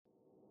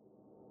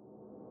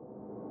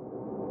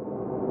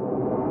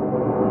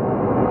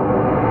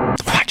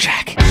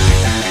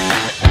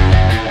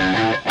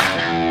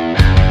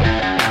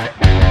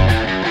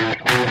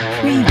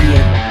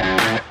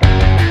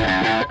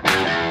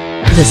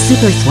The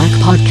Super Thwack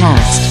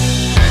Podcast.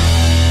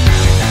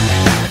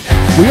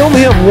 We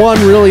only have one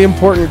really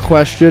important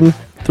question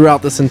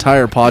throughout this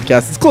entire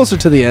podcast. It's closer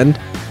to the end.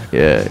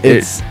 Yeah,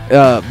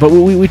 But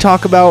we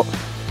talk about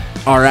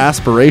our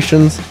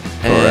aspirations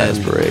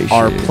and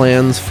our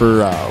plans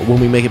for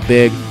when we make it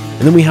big,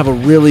 and then we have a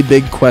really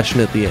big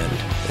question at the end.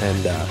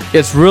 And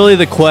it's really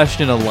the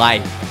question of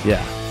life,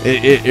 yeah,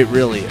 it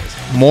really is.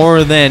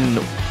 more than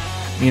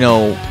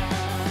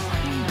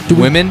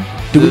women.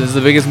 This is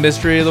the biggest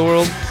mystery of the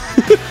world.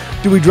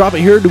 Do we drop it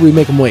here, or do we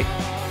make them wait?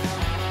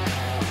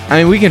 I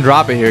mean, we can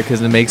drop it here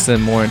because it makes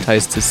them more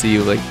enticed to see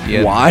you. Like,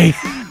 yeah, Why?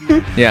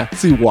 yeah.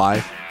 See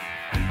why?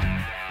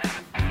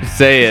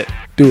 Say it.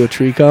 Do a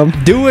tree come?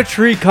 Do a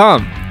tree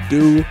come?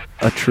 Do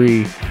a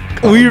tree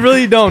come? We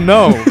really don't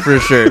know for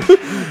sure.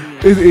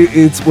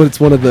 It's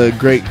one of the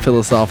great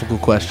philosophical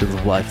questions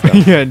of life, though.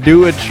 Yeah,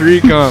 do a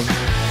tree come?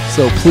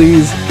 So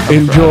please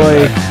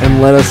enjoy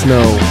and let us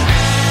know.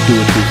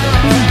 Do a tree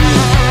come?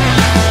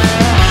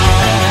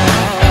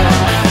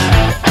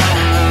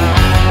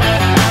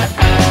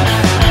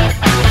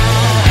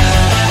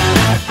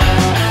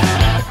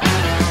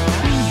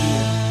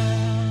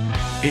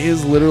 It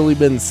has literally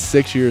been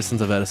 6 years since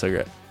I've had a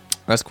cigarette.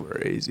 That's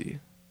crazy.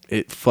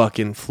 It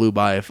fucking flew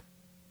by. I've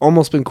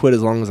almost been quit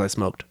as long as I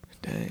smoked.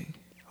 Dang.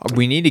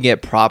 We need to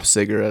get prop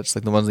cigarettes,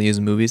 like the ones they use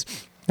in movies,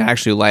 that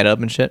actually light up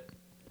and shit.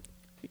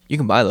 You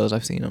can buy those.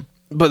 I've seen them.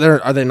 But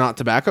are they not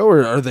tobacco,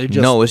 or are they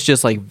just... No, it's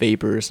just like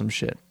vapor or some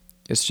shit.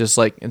 It's just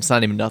like, it's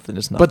not even nothing.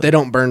 It's nothing. But they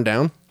don't burn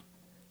down?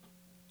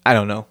 I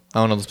don't know. I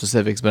don't know the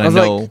specifics, but I was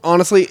know. like,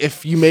 honestly,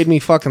 if you made me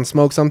fucking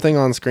smoke something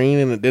on screen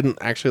and it didn't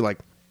actually like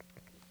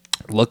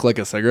look like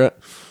a cigarette,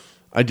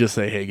 I'd just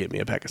say, hey, get me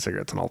a pack of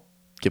cigarettes and I'll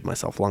give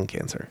myself lung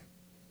cancer.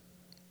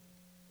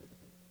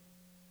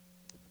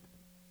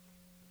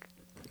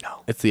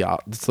 No. It's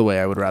the way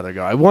I would rather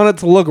go. I want it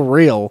to look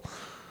real.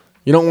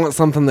 You don't want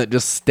something that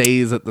just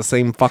stays at the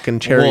same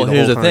fucking cherry. Well,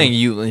 here's whole the time. thing.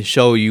 You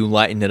show you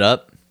lighten it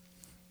up,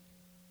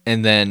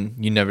 and then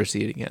you never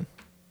see it again.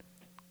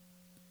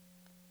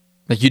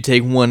 Like, you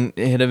take one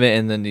hit of it,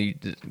 and then you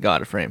got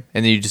out of frame.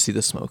 And then you just see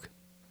the smoke.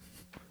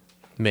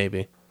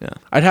 Maybe. Yeah.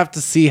 I'd have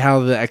to see how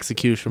the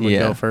execution would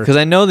go first. Because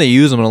I know they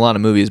use them in a lot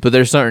of movies, but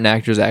there's certain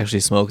actors that actually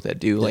smoke that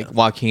do. Like,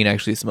 Joaquin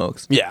actually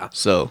smokes. Yeah.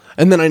 So.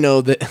 And then I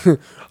know that,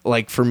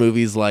 like, for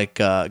movies like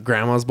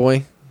Grandma's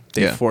Boy,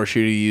 they Yeah. force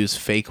you to use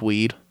fake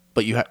weed,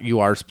 but you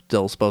are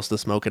still supposed to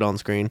smoke it on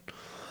screen.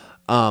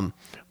 But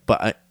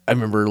I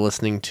remember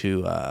listening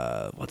to,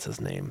 what's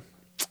his name?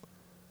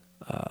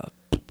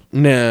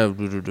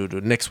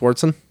 Nick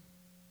Swartzen.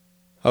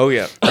 Oh,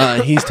 yeah.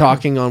 He's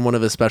talking on one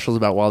of his specials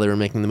about while they were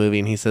making the movie,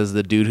 and he says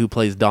the dude who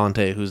plays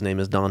Dante, whose name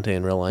is Dante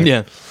in real life,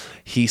 Yeah.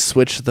 he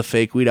switched the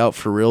fake weed out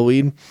for real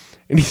weed,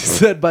 and he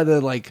said by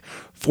the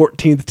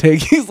 14th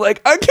take, he's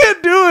like, I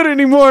can't do it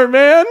anymore,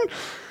 man.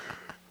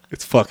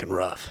 It's fucking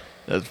rough.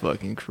 That's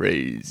fucking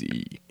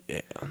crazy.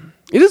 Yeah,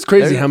 it is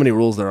crazy how many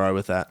rules there are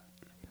with that.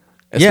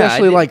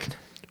 Especially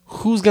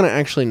who's gonna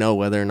actually know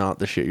whether or not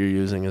the shit you're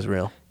using is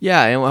real?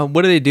 Yeah, and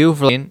what do they do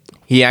for...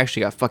 He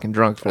actually got fucking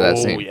drunk for that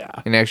scene. Yeah.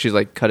 And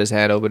actually, use his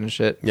head open and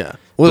shit. Yeah.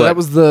 Well, But- that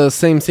was the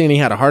same scene he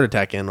had a heart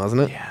attack in,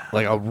 wasn't it? Yeah.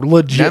 Like a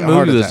legit That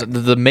heart movie was...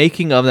 attack. The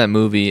making of that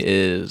movie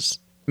is...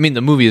 I mean,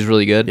 the movie is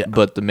really good, Yeah.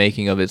 but the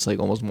making of it's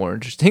almost more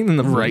interesting than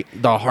the movie. Right.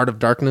 The Heart of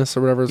Darkness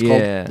or whatever it's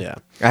Yeah. called. Yeah.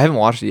 I haven't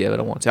watched it yet, but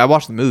I want to. I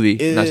watched the movie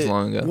not too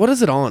long ago. What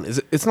is it on?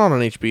 It's not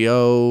on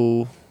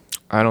HBO.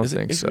 I don't Is it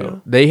think so.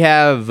 HBO? They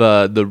have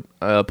the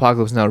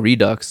Apocalypse Now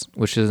Redux,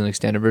 which is an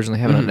extended version. They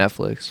have it on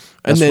Netflix.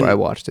 That's then- where I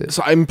watched it.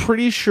 So I'm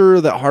pretty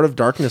sure that Heart of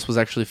Darkness was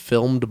actually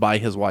filmed by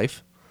his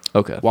wife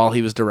Okay. while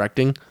he was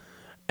directing,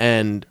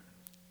 and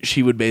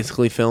she would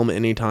basically film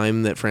any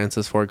time that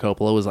Francis Ford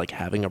Coppola was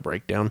having a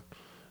breakdown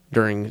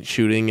during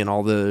shooting and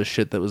all the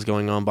shit that was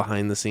going on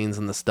behind the scenes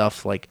and the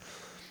stuff.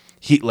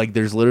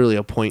 There's literally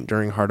a point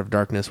during Heart of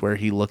Darkness where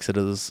he looks at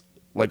his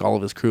all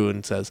of his crew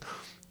and says,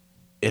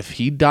 if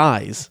he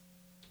dies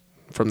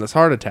from this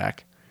heart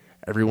attack,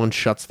 everyone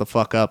shuts the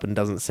fuck up and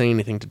doesn't say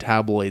anything to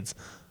tabloids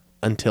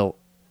until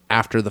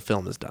after the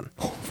film is done.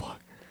 Oh, fuck.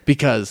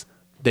 Because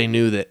they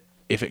knew that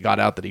if it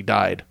got out that he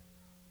died,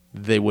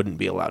 they wouldn't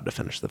be allowed to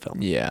finish the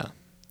film. Yeah.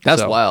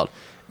 That's So- wild.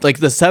 The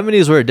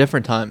 70s were a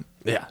different time.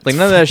 Yeah. None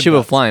of that shit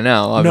would fly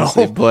now,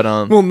 obviously. No. But,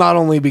 Well, not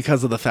only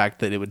because of the fact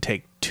that it would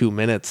take 2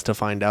 minutes to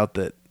find out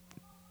that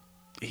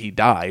he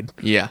died,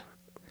 yeah.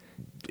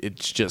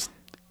 it's just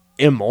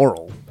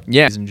immoral.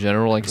 Yeah. In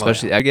general,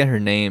 especially, I get her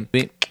name.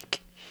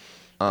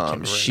 remember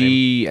her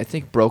She, I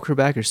think, broke her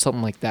back or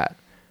something like that.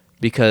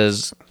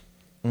 Because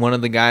one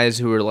of the guys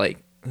who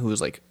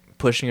was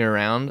pushing her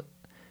around,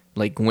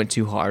 went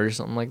too hard or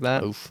something like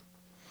that. Oof.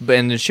 But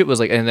and the shit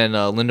was and then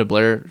Linda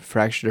Blair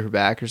fractured her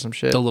back or some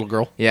shit. The little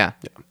girl. Yeah.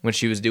 When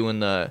she was doing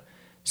the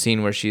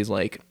scene where she's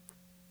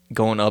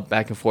going up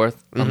back and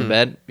forth on the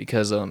bed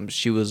because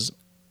she was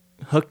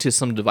hooked to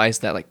some device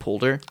that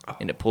pulled her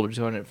and it pulled her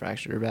too hard and it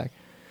fractured her back.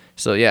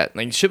 So yeah,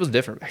 shit was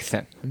different back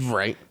then.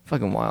 Right.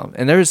 Fucking wild.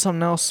 And there was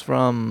something else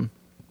from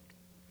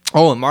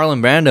and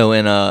Marlon Brando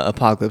in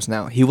Apocalypse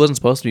Now. He wasn't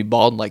supposed to be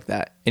bald like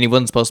that, and he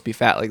wasn't supposed to be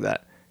fat like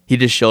that. He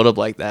just showed up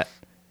like that.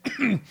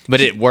 But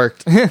it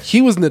worked.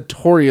 He was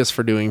notorious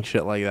for doing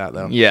shit like that,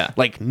 though. Yeah.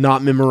 Like,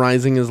 not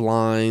memorizing his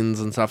lines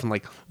and stuff, and,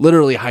 like,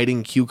 literally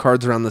hiding cue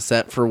cards around the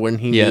set for when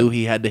he Yeah. knew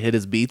he had to hit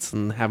his beats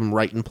and have them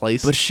right in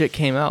place. But shit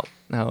came out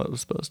how it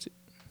was supposed to.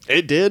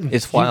 it did.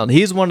 It's wild.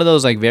 He's one of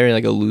those, like, very,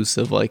 like,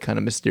 elusive, like, kind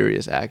of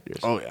mysterious actors.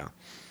 Oh, yeah.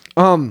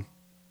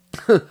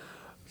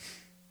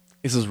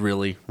 This is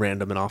really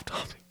random and off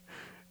topic.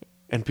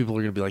 And people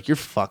are going to be like, you're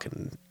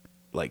fucking,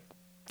 like,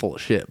 full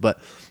of shit. But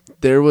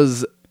there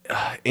was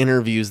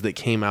interviews that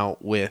came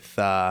out with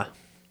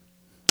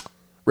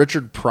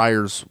Richard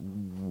Pryor's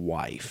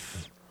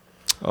wife.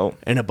 Oh.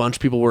 And a bunch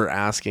of people were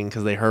asking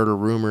because they heard a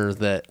rumor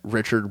that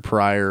Richard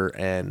Pryor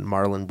and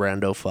Marlon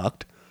Brando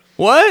fucked.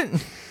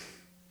 What?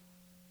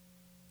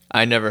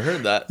 I never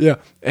heard that. Yeah.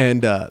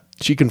 And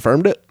she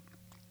confirmed it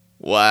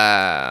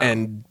Wow.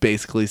 and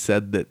basically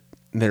said that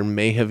there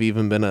may have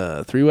even been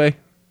a three-way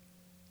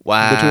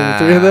wow. between the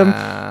three of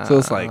them. So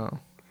it's like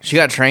she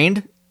got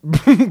trained?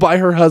 by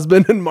her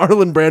husband and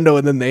Marlon Brando,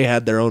 and then they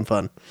had their own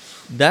fun.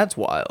 That's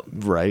wild.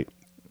 Right.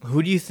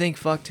 Who do you think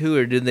fucked who,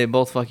 or did they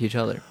both fuck each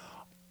other?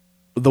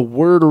 The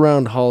word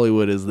around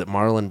Hollywood is that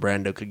Marlon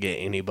Brando could get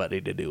anybody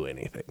to do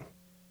anything.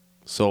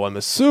 So I'm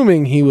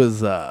assuming he was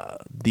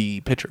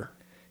the pitcher.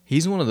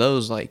 He's one of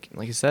those, like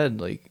I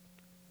said, like,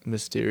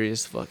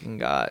 mysterious fucking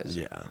guys.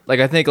 Yeah. Like,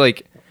 I think,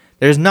 like,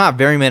 there's not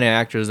very many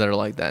actors that are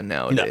like that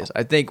nowadays. No.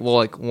 I think, well,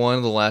 like, one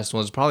of the last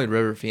ones, probably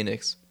River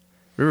Phoenix.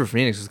 River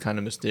Phoenix is kind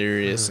of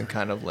mysterious and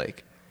kind of,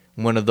 like,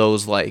 one of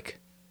those, like,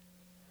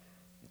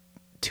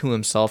 to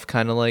himself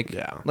kind of, like,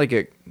 Yeah. like,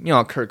 a, you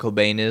know, Kurt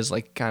Cobain is,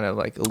 like, kind of,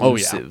 like, Oh, yeah.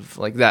 elusive,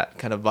 like, that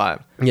kind of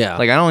vibe. Yeah.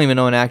 Like, I don't even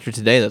know an actor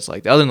today that's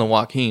like that, other than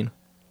Joaquin.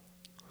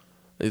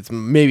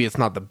 Maybe it's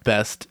not the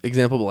best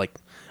example, but like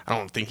I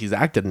don't think he's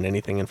acted in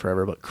anything in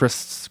forever. But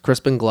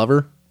Crispin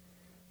Glover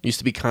used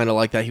to be kind of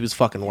like that. He was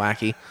fucking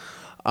wacky.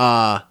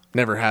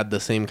 Never had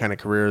the same kind of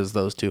career as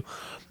those two.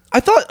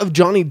 I thought of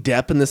Johnny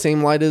Depp in the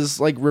same light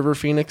as like River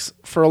Phoenix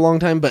for a long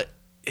time, but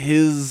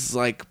his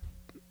like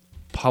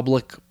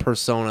public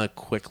persona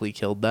quickly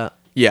killed that.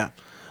 Yeah.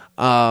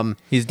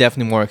 He's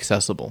definitely more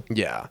accessible.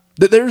 Yeah,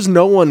 there's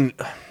no one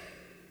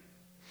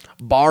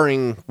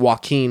barring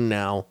Joaquin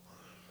now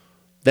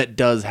that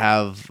does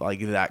have like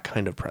that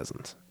kind of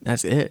presence.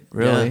 That's it,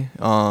 really.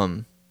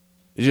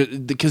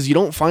 Because you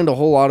don't find a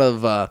whole lot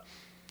of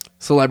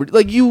celebrity.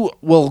 Like you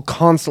will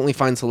constantly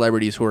find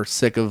celebrities who are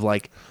sick of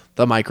like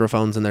the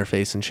microphones in their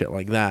face and shit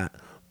like that.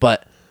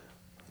 But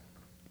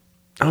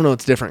I don't know,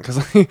 it's different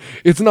because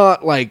it's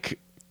not like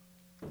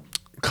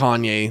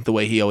Kanye the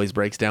way he always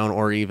breaks down,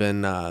 or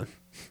even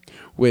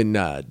when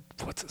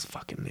what's his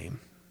fucking name?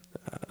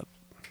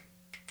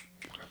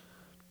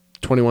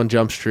 21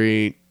 Jump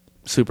Street.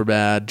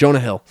 Superbad, Jonah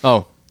Hill.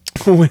 Oh,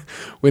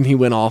 when he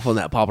went off on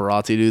that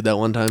paparazzi dude that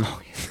one time,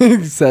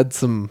 he said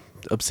some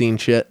obscene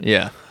shit.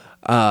 yeah.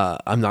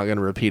 I'm not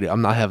gonna repeat it.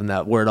 I'm not having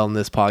that word on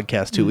this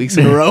podcast 2 weeks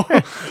in a row.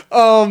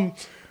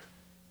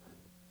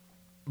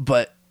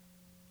 But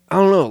I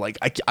don't know. Like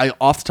I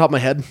off the top of my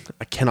head,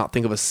 I cannot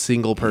think of a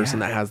single person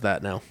that has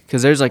that now.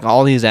 Because there's like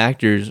all these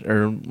actors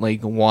are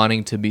like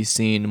wanting to be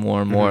seen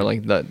more and more.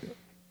 Like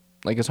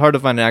it's hard to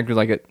find an actor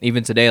like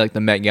even today. Like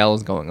the Met Gala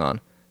is going on.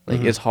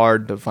 Like it's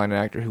hard to find an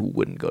actor who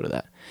wouldn't go to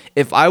that.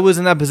 If I was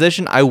in that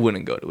position, I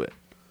wouldn't go to it.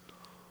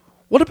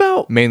 What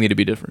about Mainly to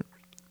be different.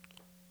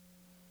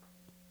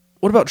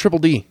 Triple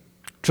D?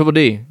 Triple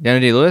D,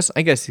 Danny Day-Lewis.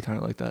 I guess he's kind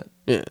of like that.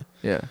 Yeah,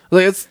 Yeah.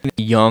 like it's.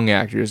 Young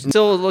actors.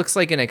 Still looks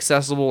like an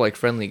accessible, like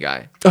friendly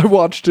guy. I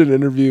watched an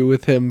interview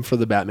with him for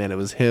the Batman. It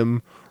was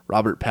him,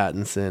 Robert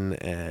Pattinson,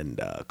 and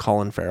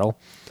Colin Farrell.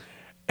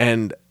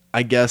 And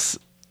I guess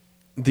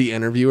the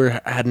interviewer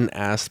hadn't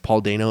asked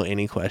Paul Dano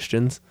any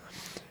questions.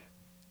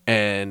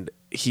 And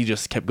he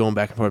just kept going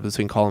back and forth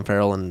between Colin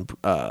Farrell and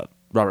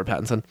Robert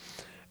Pattinson.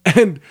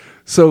 And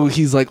so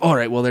he's like, all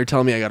right, well, they're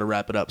telling me I got to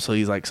wrap it up. So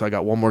he's like, so I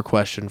got one more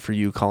question for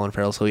you, Colin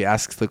Farrell. So he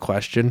asks the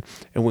question.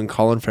 And when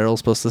Colin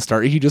Farrell's supposed to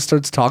start, he just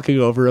starts talking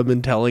over him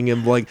and telling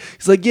him, like,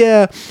 he's like,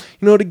 yeah,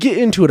 you know, to get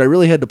into it, I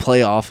really had to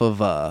play off of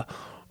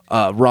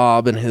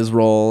Rob and his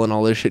role and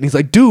all this shit. And he's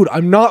like, dude,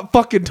 I'm not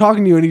fucking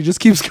talking to you. And he just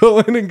keeps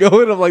going and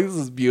going. I'm like, this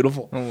is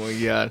beautiful. Oh my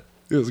God.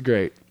 It was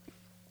great.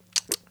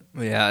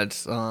 Yeah,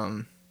 it's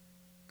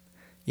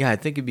yeah, I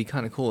think it'd be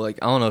kind of cool. Like,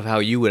 I don't know how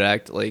you would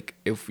act, like,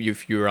 if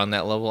you were on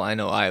that level. I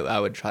know I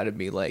would try to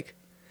be, like,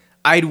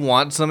 I'd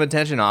want some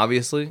attention,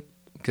 obviously,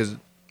 because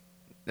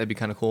that'd be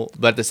kind of cool.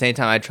 But at the same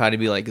time, I'd try to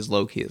be, like, as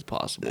low-key as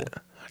possible. Yeah.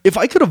 If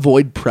I could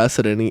avoid press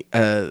at any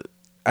as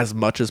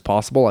much as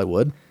possible, I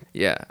would.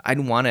 Yeah, I'd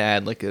want to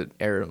add, like, an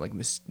air of, like,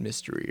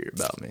 mystery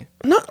about me.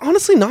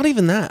 Not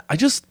even that. I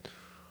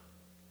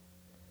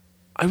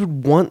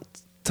would want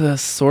to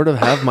sort of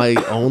have my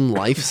own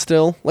life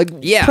still. Like,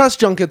 Yeah. press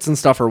junkets and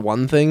stuff are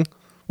one thing,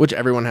 which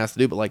everyone has to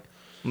do, but like,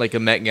 Like a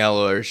Met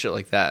Gala or shit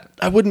like that.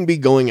 I wouldn't be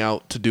going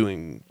out to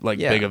doing like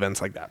Yeah. big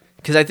events like that.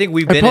 Because I think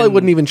we've I been probably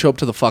wouldn't even show up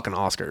to the fucking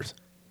Oscars.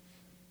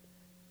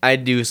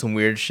 I'd do some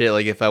weird shit.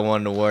 Like if I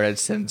won an award, I'd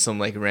send some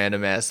like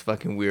random ass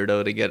fucking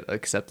weirdo to get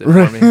accepted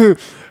for me.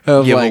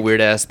 Of, Give like, a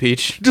weird ass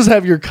speech. just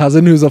have your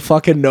cousin who's a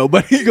fucking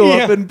nobody go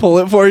up Yeah. and pull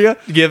it for you.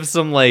 Give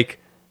some like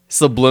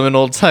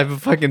subliminal type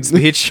of fucking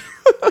speech.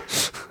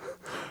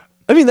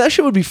 I mean, that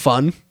shit would be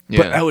fun, but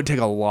Yeah. that would take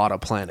a lot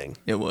of planning.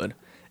 It would.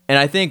 And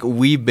I think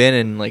we've been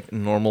in like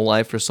normal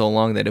life for so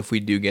long that if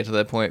we do get to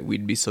that point,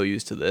 we'd be so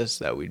used to this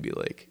that we'd be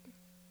like,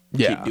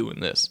 keep doing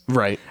this.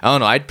 Right. I don't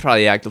know. I'd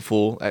probably act a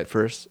fool at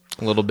first,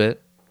 a little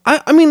bit.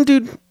 I mean,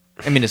 dude,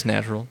 I mean, it's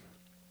natural.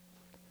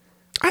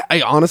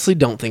 I honestly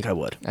don't think I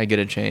would. I get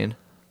a chain.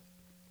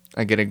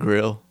 I get a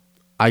grill.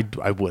 I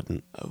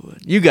wouldn't. I would.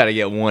 You got to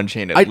get one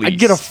chain at least. I'd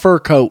get a fur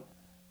coat.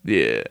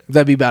 Yeah.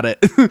 That'd be about it.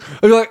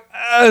 I'd be like,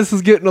 this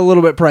is getting a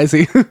little bit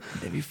pricey.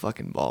 That'd be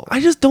fucking balls. I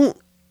just don't.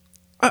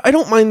 I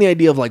don't mind the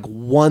idea of like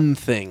one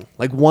thing,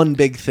 like one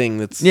big thing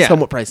that's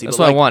somewhat pricey. That's but,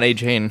 why like, I want a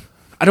chain.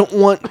 I don't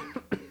want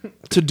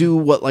to do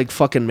what like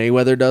fucking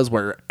Mayweather does,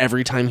 where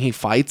every time he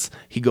fights,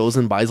 he goes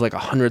and buys like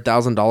 $100,000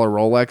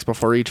 Rolex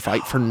before each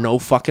fight for no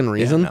fucking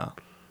reason. no.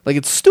 Like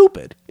it's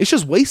stupid. It's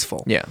just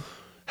wasteful. Yeah.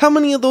 How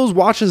many of those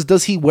watches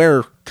does he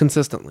wear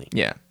consistently?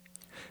 Yeah.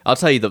 I'll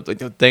tell you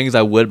the things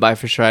I would buy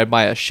for sure. I'd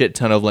buy a shit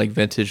ton of like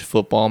vintage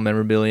football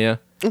memorabilia.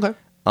 Okay.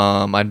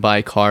 I'd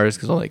buy cars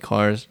because I like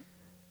cars,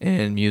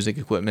 and music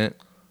equipment,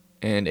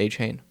 and a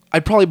chain.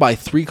 I'd probably buy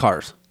 3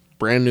 cars,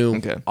 brand new,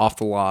 Okay. off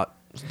the lot.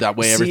 That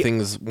way See,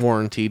 everything's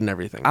warranted and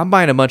everything. I'm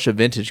buying a bunch of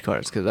vintage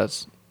cars because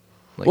that's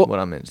like Well- what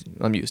I'm into.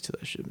 I'm used to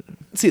that shit.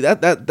 See,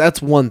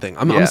 that's one thing.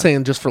 I'm Yeah.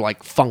 saying just for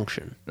like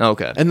function.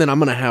 Okay. And then I'm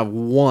going to have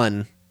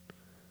one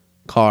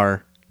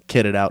car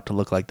kitted out to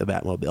look like the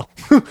Batmobile.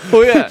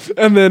 oh yeah.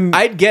 And then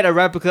I'd get a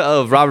replica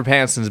of Robert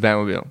Pattinson's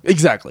Batmobile.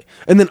 exactly.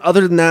 And then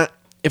other than that,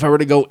 if I were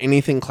to go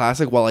anything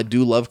classic, while I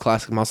do love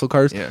classic muscle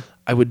cars, Yeah.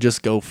 I would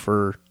just go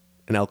for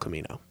an El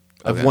Camino.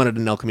 I've Okay. wanted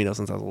an El Camino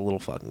since I was a little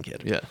fucking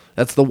kid. Yeah.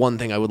 That's the one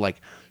thing I would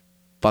like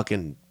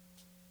fucking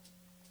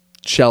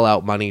shell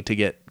out money to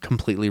get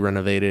completely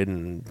renovated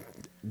and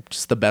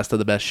just the best of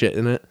the best shit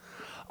in it.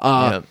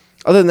 Yeah.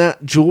 Other than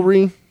that,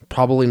 jewelry,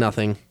 probably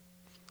nothing.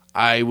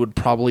 I would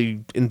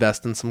probably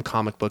invest in some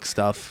comic book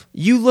stuff.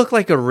 You look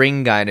like a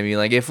ring guy to me.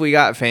 Like if we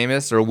got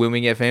famous or when we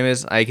get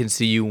famous, I can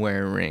see you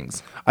wearing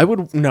rings. I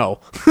would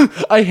no.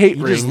 I hate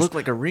You rings. just look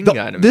like a ring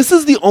guy to me. This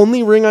is the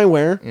only ring I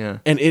wear. Yeah.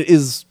 And it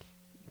is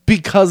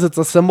because it's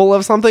a symbol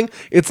of something.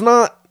 It's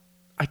not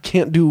I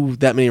can't do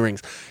that many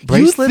rings. You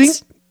Bracelets?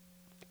 think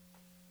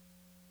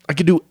I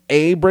could do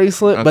a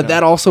bracelet, but Okay.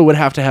 that also would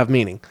have to have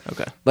meaning.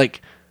 Okay.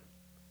 Like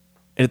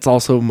it's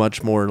also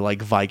much more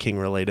like Viking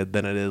related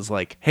than it is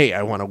like, hey,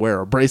 I want to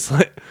wear a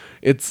bracelet.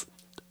 It's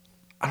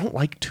I don't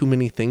like too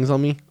many things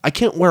on me. I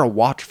can't wear a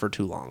watch for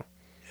too long.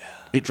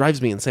 It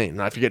drives me insane.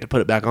 And I forget to put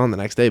it back on the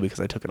next day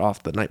because I took it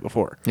off the night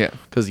before. Yeah.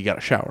 Because you got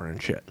to shower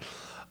and shit.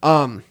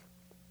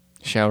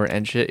 Shower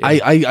and shit. Yeah.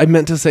 I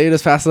meant to say it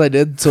as fast as I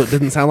did, so it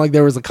didn't sound like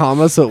there was a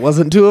comma, so it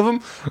wasn't 2 of them.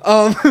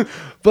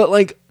 But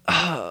like,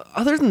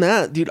 other than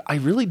that, dude, I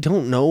really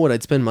don't know what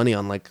I'd spend money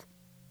on. Like,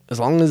 as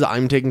long as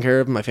I'm taken care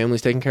of, my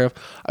family's taken care of,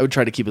 I would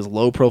try to keep as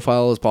low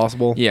profile as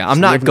possible. Yeah, Just I'm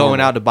not live going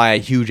normal. out to buy a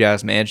huge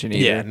ass mansion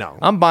either. Yeah, no.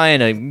 I'm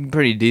buying a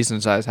pretty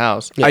decent sized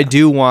house. Yeah. I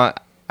think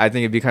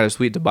it'd be kind of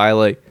sweet to buy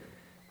like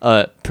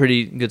a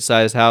pretty good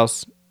sized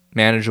house,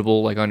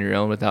 manageable like on your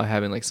own without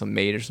having like some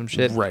maid or some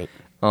shit. Right.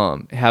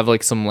 Have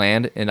like some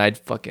land and I'd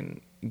fucking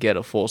get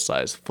a full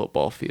size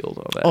football field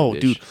on that. Oh,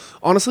 bitch. dude.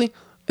 Honestly,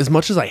 as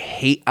much as I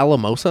hate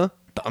Alamosa,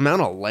 the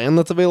amount of land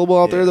that's available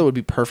out there that would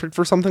be perfect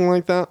for something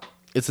like that,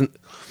 it's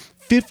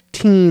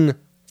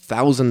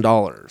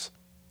 $15,000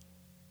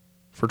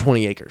 for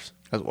 20 acres.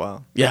 That's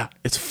wild. Yeah,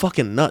 it's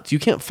fucking nuts. You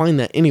can't find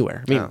that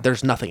anywhere. I mean, No.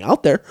 there's nothing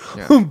out there,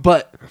 Yeah.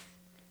 but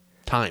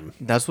time.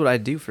 That's what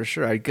I'd do for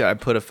sure.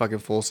 I'd put a fucking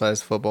full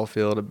size football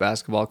field, a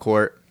basketball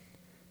court,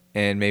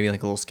 and maybe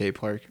like a little skate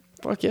park.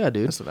 Fuck yeah,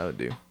 dude. That's what I would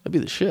do. That'd be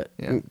the shit.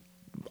 Yeah. And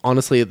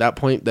honestly, at that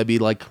point, that'd be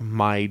like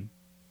my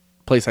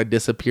place I'd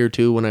disappear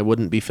to when I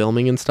wouldn't be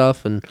filming and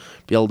stuff and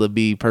be able to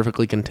be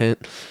perfectly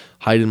content,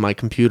 hide in my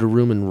computer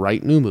room and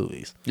write new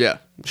movies. Yeah.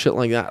 Shit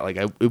like that. Like,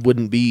 it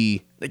wouldn't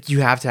be... Like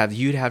you'd have to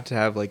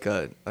have like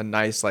a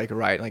nice like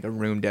like a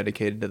room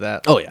dedicated to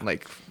that. Oh, yeah.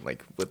 Like with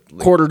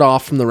like, quartered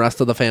off from the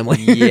rest of the family.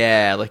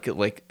 yeah, like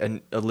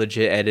a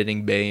legit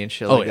editing bay and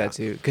shit Oh, like yeah. that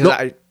too. Because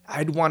Nope.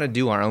 I'd want to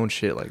do our own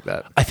shit like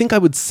that. I think I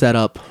would set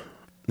up...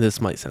 This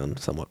might sound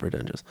somewhat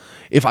pretentious.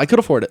 If I could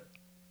afford it,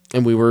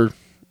 and we were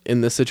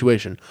in this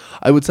situation,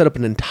 I would set up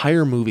an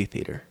entire movie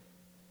theater.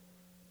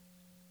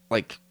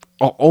 Like,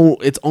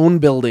 its own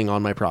building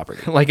on my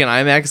property. Like an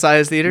IMAX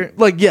size theater.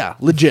 Like, yeah,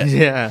 legit.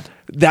 Yeah.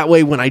 That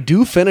way, when I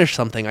do finish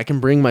something, I can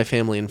bring my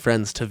family and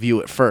friends to view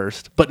it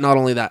first. But not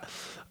only that,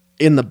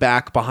 in the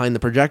back behind the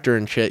projector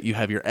and shit, you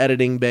have your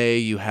editing bay,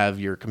 you have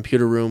your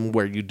computer room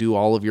where you do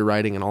all of your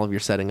writing and all of your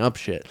setting up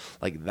shit.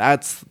 Like,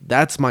 that's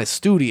my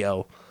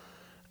studio.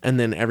 And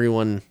then I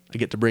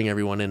get to bring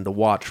everyone in to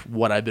watch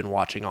what I've been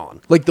watching on.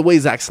 Like the way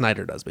Zack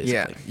Snyder does, basically.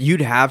 Yeah. You'd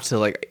have to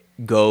like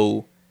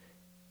go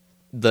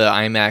the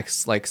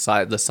IMAX like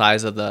the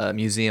size of the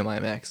museum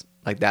IMAX.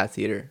 like that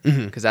theater,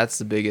 because that's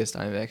the biggest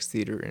IMAX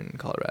theater in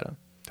Colorado.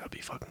 That'd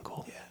be fucking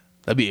cool. Yeah,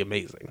 that'd be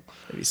amazing.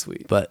 That'd be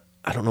sweet. But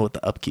I don't know what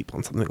the upkeep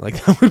on something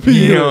like that would be.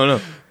 You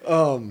don't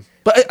know.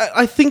 But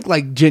I think,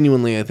 like,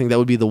 genuinely, I think that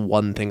would be the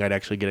one thing I'd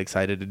actually get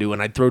excited to do.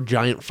 And I'd throw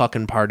giant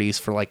fucking parties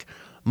for, like,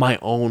 my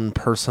own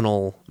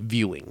personal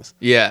viewings.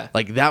 Yeah.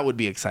 Like, that would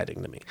be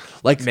exciting to me.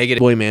 Like, Make it-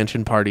 Boy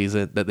Mansion parties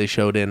that they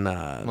showed in...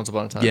 Once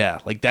Upon a Time. Yeah,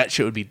 like, that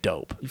shit would be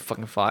dope. You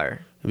fucking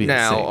fire. be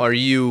Now,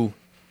 insane.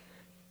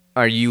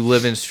 are you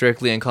living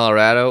strictly in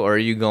Colorado, or are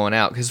you going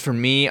out? Because for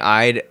me,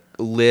 I'd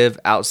live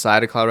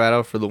outside of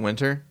Colorado for the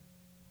winter,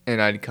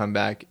 and I'd come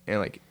back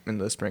in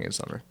the spring and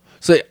summer.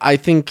 So I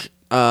think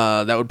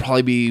that would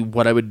probably be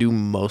what I would do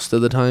most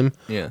of the time.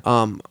 Yeah.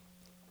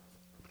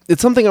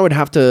 It's something I would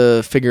have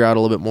to figure out a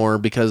little bit more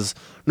because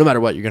no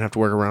matter what, you're going to have to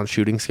work around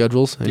shooting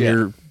schedules.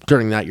 And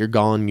during that, you're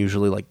gone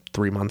usually like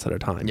 3 months at a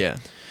time. Yeah.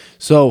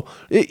 So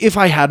if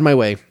I had my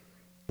way,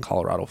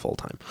 Colorado full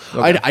time,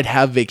 Okay. I'd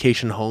have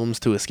vacation homes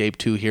to escape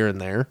to here and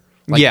there.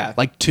 Like, Yeah.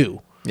 Like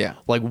 2. Yeah.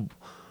 Like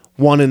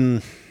one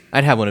in...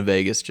 I'd have one in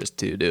Vegas just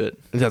to do it.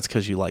 That's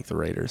because you like the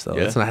Raiders, though.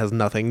 Yeah. It has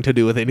nothing to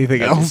do with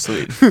anything That'd be else.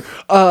 sweet.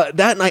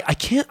 That night,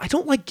 I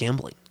don't like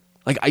gambling.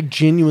 Like, I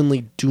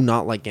genuinely do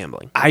not like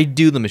gambling. I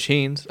do the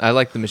machines. I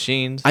like the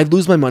machines. I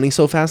lose my money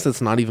so fast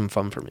it's not even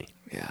fun for me.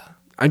 Yeah.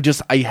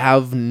 I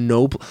have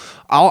no.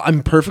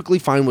 I'm perfectly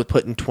fine with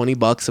putting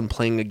 $20 and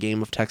playing a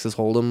game of Texas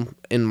Hold'em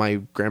in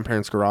my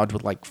grandparents' garage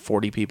with like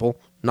 40 people.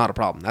 Not a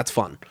problem. That's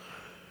fun.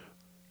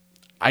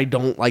 I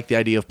don't like the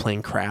idea of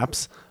playing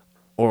craps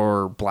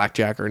or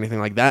blackjack or anything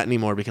like that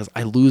anymore because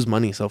I lose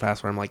money so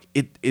fast where I'm like,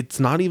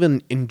 it's not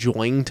even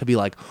enjoying to be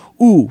like,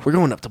 ooh, we're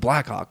going up to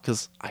Blackhawk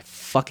because I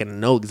fucking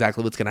know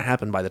exactly what's going to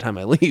happen by the time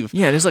I leave.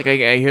 Yeah, just like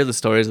I hear the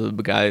stories of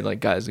the guys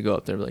that go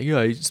up there like,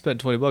 yeah, you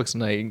spent $20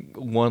 and I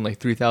won like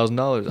 $3,000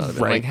 out of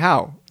it. Right. Like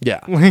how?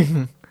 Yeah.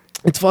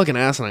 It's fucking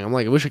asinine. I'm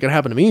like, I wish it could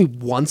happen to me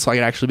once so I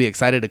could actually be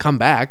excited to come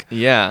back.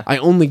 Yeah. I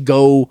only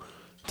go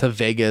to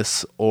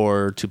Vegas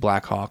or to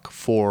Blackhawk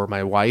for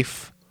my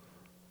wife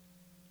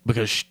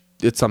because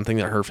it's something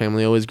that her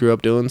family always grew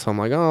up doing. So I'm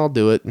like, oh, I'll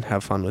do it and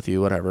have fun with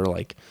you, whatever.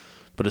 Like,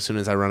 but as soon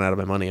as I run out of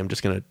my money, I'm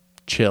just gonna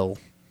chill.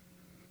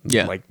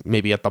 Yeah. Like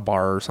maybe at the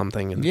bar or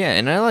something. And Yeah,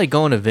 and I like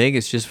going to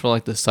Vegas just for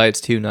like the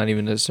sights too, not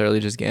even necessarily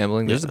just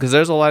gambling. Because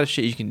there's a lot of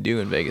shit you can do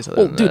in Vegas. Other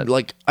well, than dude, that.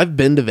 like I've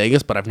been to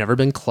Vegas, but I've never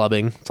been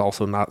clubbing. It's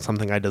also not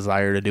something I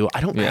desire to do.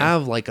 I don't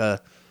have like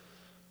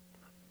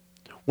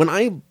when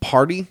I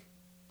party,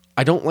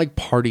 I don't like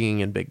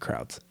partying in big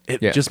crowds.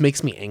 It just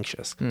makes me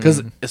anxious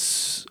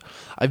because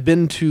I've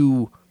been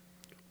to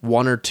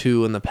one or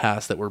two in the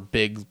past that were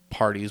big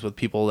parties with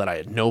people that I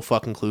had no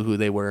fucking clue who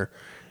they were,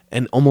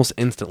 and almost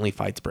instantly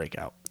fights break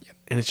out.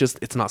 And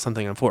it's not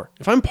something I'm for.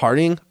 If I'm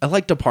partying, I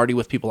like to party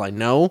with people I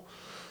know,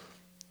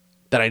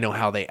 that I know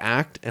how they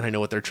act, and I know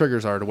what their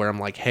triggers are to where I'm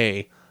like,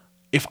 hey,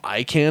 if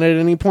I can at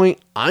any point,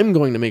 I'm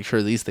going to make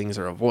sure these things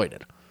are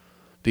avoided.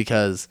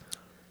 Because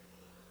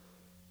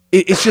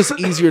it's just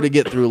easier to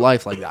get through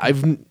life like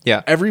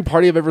that. Every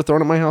party I've ever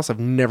thrown at my house, I've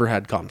never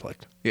had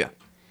conflict. Yeah.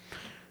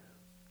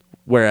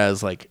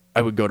 Whereas, like,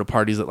 I would go to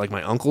parties at, like,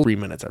 my uncle 3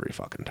 minutes every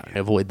fucking time. I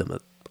avoid them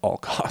at all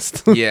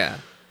costs. Yeah.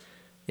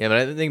 Yeah, but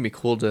I think it'd be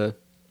cool to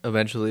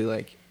eventually,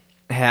 like,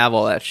 have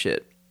all that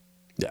shit.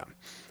 Yeah.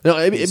 No,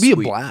 it'd be a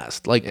Sweet.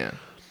 blast. Like, Yeah.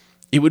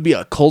 it would be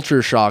a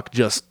culture shock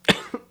just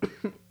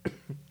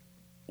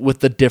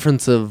with the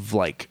difference of,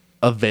 like,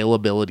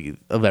 availability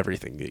of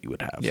everything that you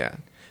would have. Yeah.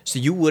 So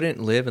you wouldn't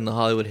live in the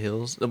Hollywood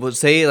Hills? But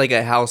say, like,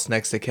 a house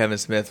next to Kevin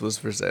Smith was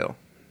for sale,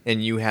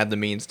 and you had the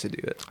means to do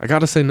it. I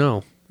gotta say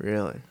no.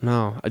 Really?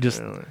 No,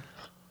 Really?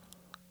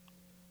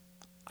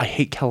 I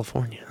hate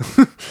California.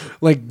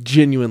 Like,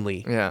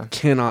 genuinely. Yeah.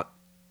 Cannot.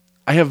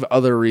 I have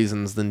other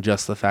reasons than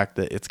just the fact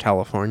that it's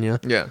California.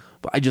 Yeah.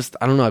 But I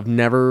don't know. I've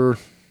never.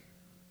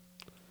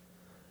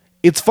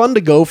 It's fun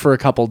to go for a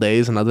couple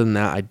days, and other than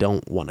that, I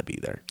don't want to be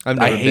there. I've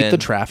I never hate the been.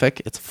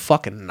 traffic. It's a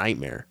fucking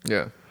nightmare.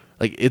 Yeah.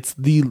 Like, it's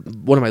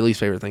one of my least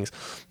favorite things.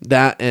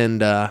 That and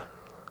no,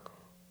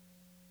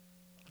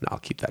 I'll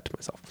keep that to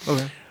myself.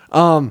 Okay.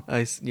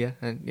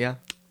 Yeah.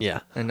 Yeah.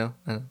 I know.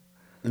 I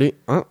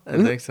I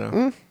think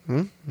so.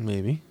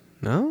 Maybe.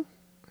 No?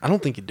 I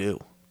don't think you do.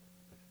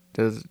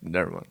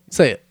 Never mind.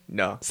 Say it.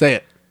 No. Say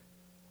it.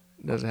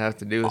 Does it have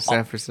to do with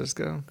San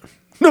Francisco?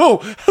 No,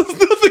 it has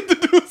nothing to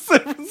do with San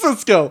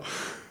Francisco.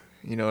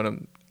 You know what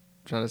I'm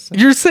trying to say?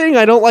 You're saying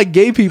I don't like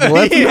gay people.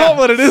 That's Yeah. not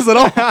what it is at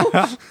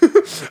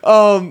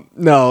all.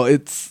 No,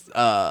 it's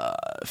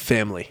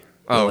family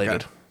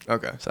related.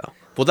 Okay. So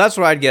Well, that's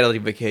where I'd get a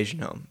vacation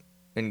home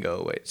and go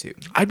away too.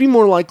 I'd be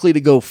more likely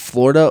to go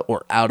Florida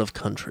or out of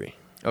country.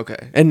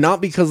 Okay. And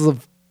not because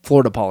of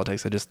Florida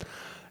politics.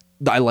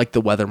 I like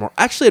the weather more.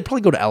 Actually, I'd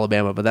probably go to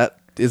Alabama, but that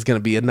is going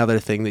to be another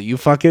thing that you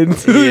fucking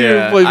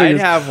Yeah, play I'd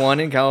fingers. have one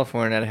in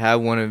California. I'd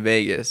have one in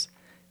Vegas.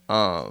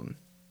 I'd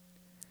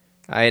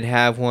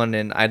have one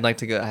in. I'd like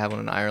to go have one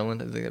in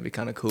Ireland. I think that'd be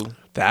kind of cool.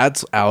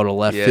 That's out of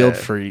left Yeah. field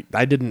for you.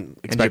 I didn't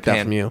expect that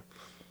Japan. from you.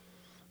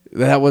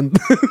 That one,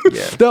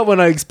 Yeah. that one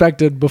I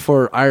expected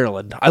before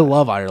Ireland. I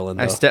love Ireland,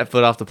 though. I step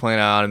foot off the plane,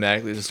 I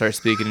automatically just start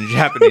speaking in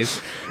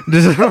Japanese.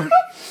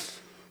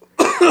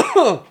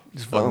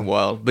 It's fucking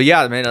wild. But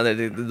yeah, man,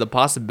 the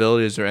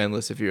possibilities are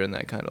endless if you're in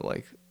that kind of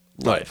like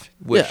life,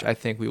 which Yeah. I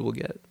think we will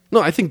get.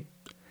 No, I think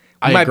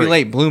We might be agree.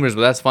 late bloomers,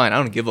 but that's fine. I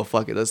don't give a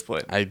fuck at this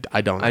point. I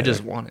don't. I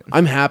just either. want it.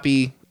 I'm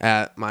happy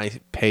at my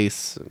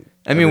pace.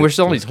 I mean, we're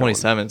still only Everything's going.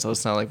 27, so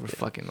it's not like we're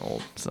fucking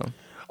old. So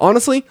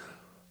Honestly,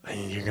 I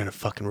mean, you're gonna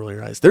fucking roll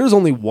your eyes. There's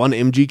only one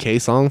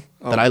MGK song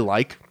that I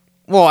like.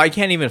 well, I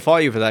can't even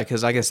fault you for that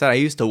because, like I said, I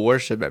used to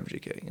worship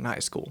MGK in high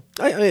school.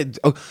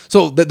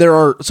 So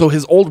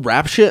his old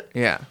rap shit.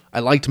 Yeah, I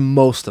liked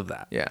most of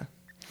that. yeah.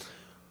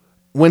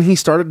 When he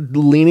started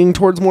leaning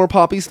towards more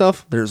poppy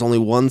stuff, there's only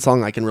one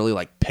song I can really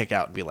like pick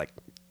out and be like,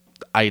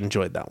 I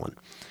enjoyed that one.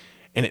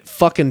 And it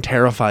fucking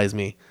terrifies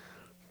me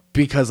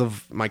because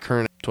of my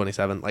current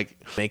 27. Like,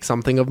 make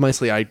something of my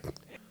sleep.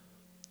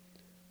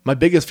 My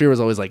biggest fear was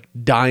always like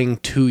dying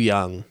too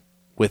young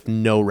with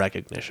no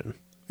recognition.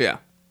 Yeah.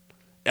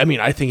 I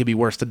mean, I think it'd be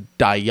worse to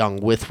die young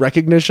with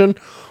recognition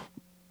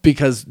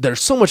because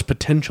there's so much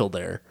potential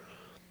there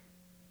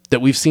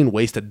that we've seen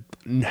wasted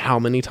how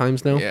many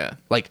times now? Yeah.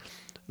 Like,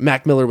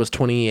 Mac Miller was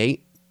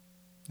 28.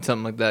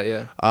 Something like that,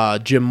 yeah.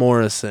 Jim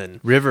Morrison.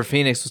 River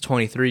Phoenix was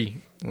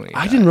 23. When he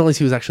I died. didn't realize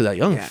he was actually that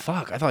young. Yeah.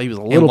 Fuck, I thought he was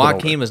a And little bit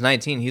Joaquin older. was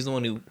 19. He's the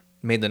one who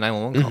made the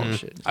 911 call and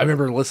shit. I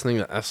remember listening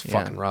to that. That's Yeah.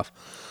 fucking rough.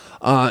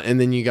 And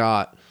then you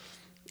got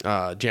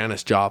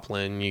Janis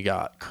Joplin. You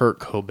got Kurt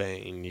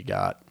Cobain. You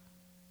got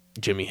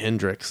Jimi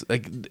Hendrix.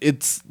 Like,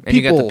 it's And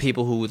you got the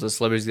people who, the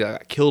celebrities that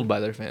got killed by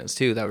their fans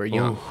too, that were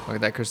young.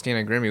 Like that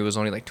Christina Grimmie was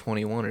only like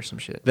 21 or some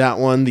shit. That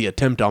one, the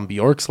attempt on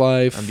Bjork's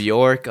life. And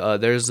Bjork,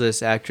 there's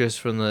this actress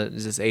from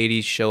this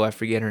 80s show, I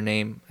forget her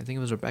name. I think it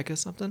was Rebecca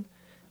something.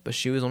 But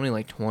she was only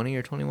like 20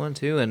 or 21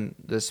 too, and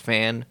this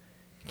fan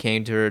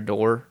came to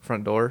her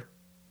front door,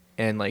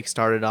 and like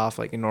started off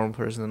like a normal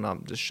person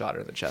and just shot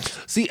her in the chest.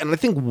 See, and I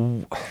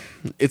think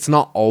it's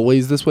not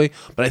always this way,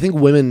 but I think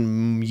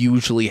women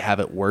usually have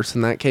it worse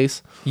in that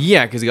case.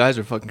 Yeah, because guys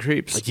are fucking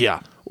creeps. Like,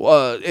 yeah.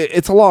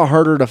 It's a lot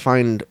harder to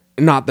find,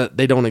 not that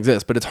they don't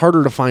exist, but it's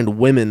harder to find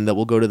women that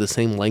will go to the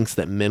same lengths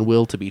that men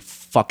will to be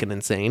fucking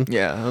insane.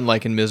 Yeah,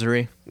 like in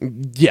Misery.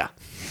 Yeah.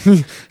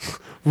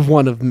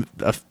 One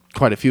of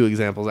quite a few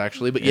examples,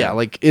 actually. But yeah,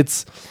 like,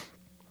 it's...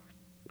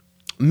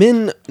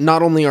 Men,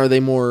 not only are they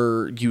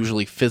more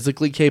usually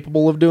physically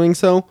capable of doing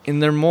so...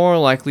 And they're more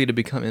likely to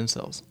become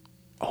incels,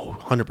 Oh,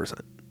 100%.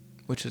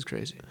 which is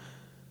crazy.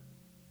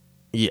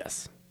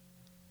 Yes.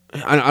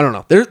 I don't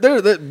know.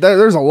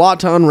 There's a lot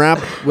to unwrap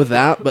with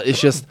that, but it's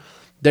just...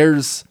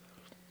 There's...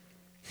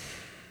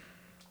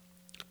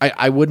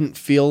 I wouldn't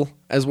feel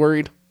as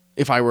worried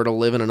if I were to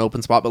live in an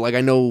open spot, but like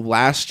I know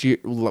last year...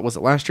 Was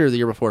it last year or the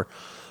year before?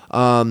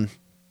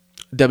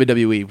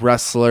 WWE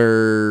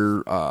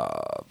wrestler...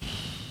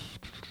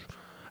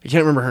 I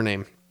can't remember her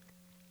name.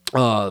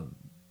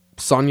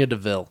 Sonya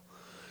Deville.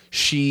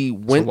 She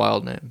It's went... a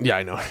wild name. Yeah,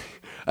 I know.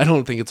 I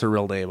don't think it's her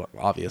real name,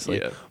 obviously.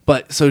 Yeah.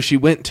 But so she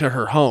went to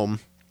her home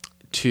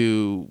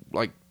to,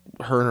 like,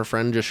 her and her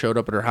friend just showed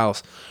up at her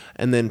house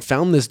and then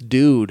found this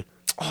dude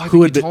I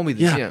think you told me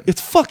this, yeah.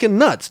 It's fucking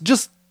nuts.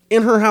 Just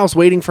in her house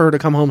waiting for her to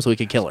come home so he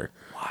could kill her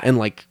and,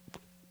 like,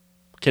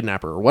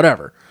 kidnap her or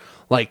whatever.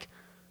 Like,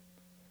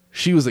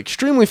 she was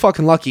extremely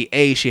fucking lucky,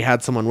 A, she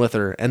had someone with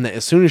her, and that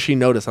as soon as she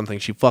noticed something,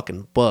 she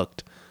fucking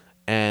booked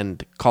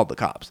and called the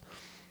cops.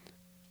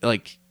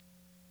 Like,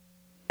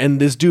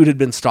 and this dude had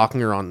been stalking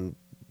her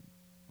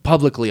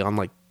publicly on,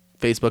 like,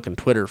 Facebook and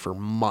Twitter for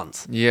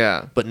months.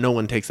 Yeah. But no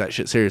one takes that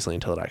shit seriously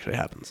until it actually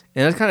happens.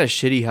 And that's kind of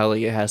shitty how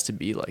like it has to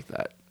be like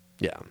that.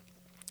 Yeah.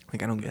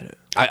 Like I don't get it.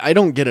 I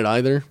don't get it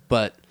either,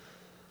 but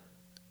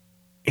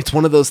it's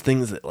one of those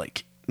things that,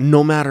 like,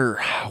 no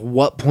matter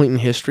what point in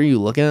history you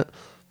look at,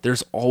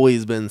 there's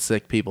always been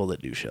sick people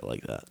that do shit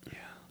like that.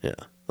 Yeah.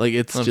 Like,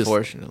 it's just...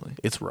 Unfortunately.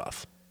 It's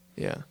rough.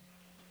 Yeah.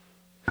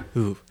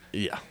 Ooh.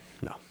 Yeah.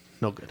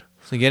 No good.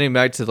 So getting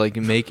back to like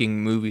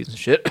making movies and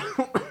shit.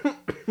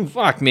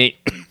 Fuck me.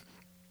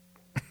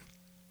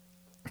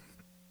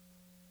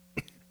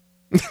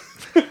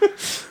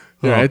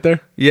 You right there?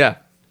 Yeah.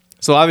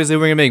 So obviously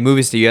we're gonna make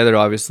movies together.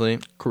 Obviously,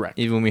 Correct.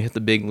 even when we hit the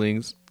big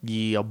leagues.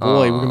 Yeah,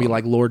 boy, we're going to be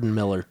like Lord and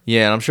Miller.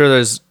 Yeah, and I'm sure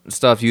there's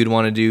stuff you'd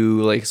want to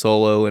do like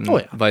solo and Oh,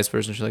 yeah. vice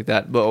versa and shit like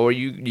that. But or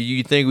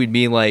you think we'd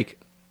be like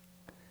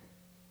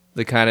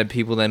the kind of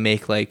people that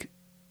make like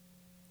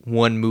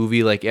one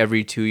movie like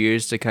every 2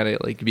 years to kind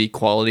of like be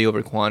quality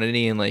over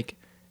quantity and like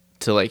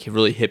to like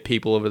really hit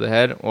people over the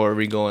head, or are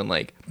we going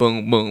like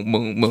boom boom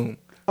boom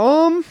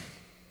boom?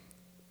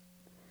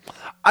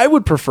 I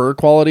would prefer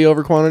quality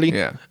over quantity.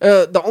 Yeah.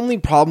 The only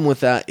problem with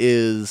that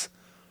is,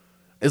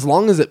 as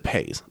long as it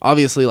pays.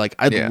 Obviously, like,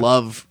 I'd Yeah.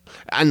 love,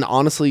 and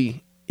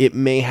honestly, it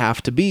may have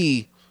to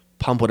be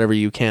pump whatever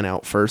you can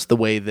out first, the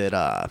way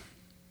that,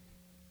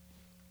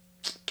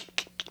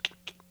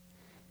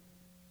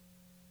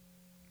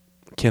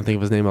 can't think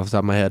of his name off the top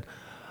of my head.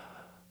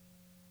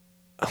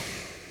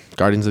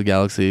 Guardians of the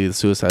Galaxy, the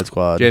Suicide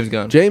Squad. James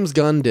Gunn. James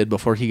Gunn did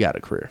before he got a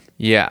career.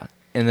 Yeah.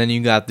 And then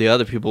you got the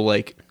other people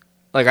like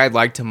I'd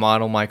like to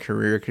model my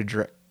career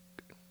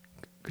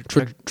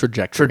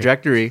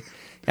trajectory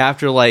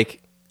after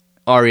like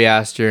Ari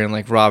Aster and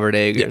like Robert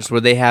Eggers,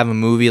 where they have a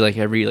movie like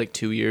every like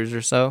 2 years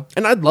or so.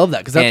 And I'd love that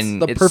because that's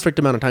And the it's- perfect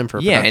amount of time for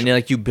a Yeah, production. and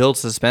like you build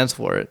suspense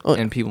for it, Oh,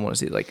 and people want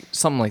to see like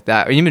something like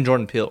that. Or even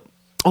Jordan Peele,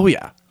 Oh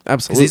yeah, because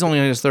absolutely. he's only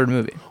on his third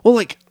movie. Well,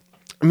 like,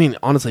 I mean,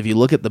 honestly, if you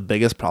look at the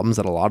biggest problems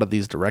that a lot of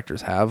these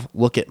directors have,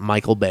 look at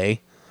Michael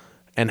Bay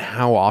and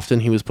how often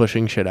he was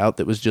pushing shit out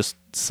that was just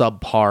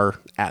subpar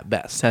at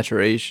best.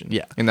 Saturation.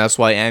 Yeah. And that's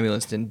why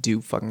Ambulance didn't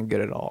do fucking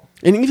good at all.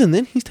 And even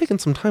then, he's taken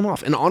some time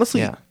off. And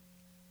honestly, Yeah.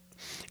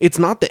 it's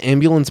not that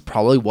Ambulance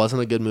probably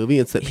wasn't a good movie.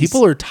 It's that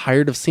people are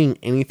tired of seeing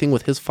anything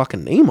with his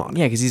fucking name on it.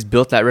 Yeah, because he's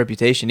built that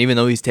reputation. Even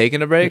though he's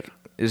taken a break,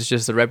 it's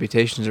just the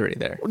reputation's already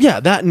there. Yeah,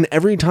 that, and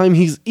every time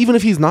even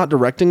if he's not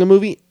directing a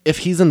movie, if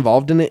he's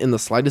involved in it in the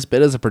slightest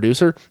bit as a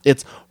producer,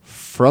 it's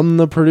from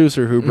the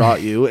producer who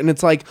brought you. And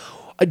it's like,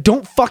 I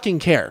don't fucking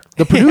care.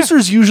 The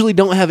producers usually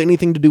don't have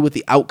anything to do with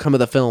the outcome of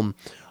the film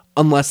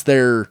unless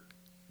they're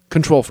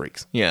control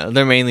freaks. Yeah,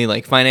 they're mainly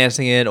like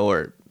financing it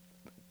or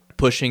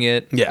pushing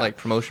it, Yeah. like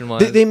promotion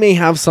wise. They may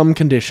have some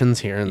conditions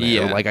here and there.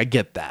 Yeah. Like, I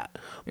get that.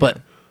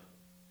 But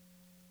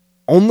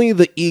only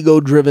the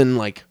ego-driven,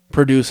 like,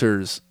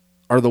 producers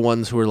are the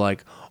ones who are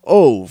like,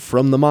 oh,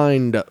 from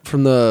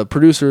the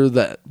producer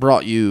that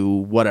brought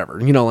you whatever.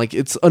 You know, like,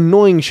 it's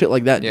annoying shit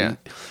like that. Yeah.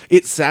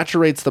 It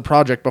saturates the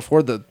project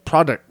before the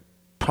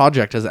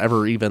project has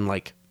ever even,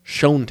 like,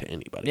 shown to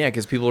anybody. Yeah,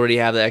 because people already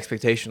have the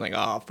expectation, like,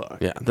 oh fuck.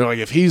 Yeah, they're like,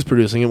 if he's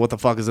producing it, what the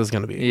fuck is this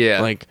going to be?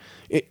 Yeah. Like,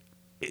 it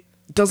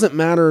doesn't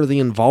matter the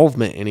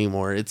involvement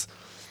anymore.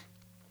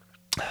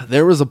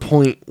 There was a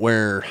point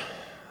where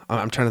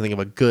I'm trying to think of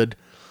a good.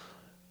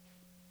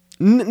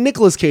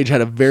 Nicolas Cage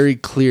had a very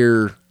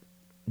clear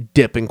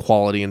dip in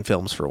quality in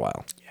films for a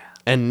while. Yeah.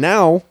 And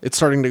now it's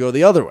starting to go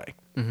the other way.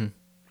 Mm-hmm.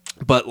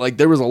 But like,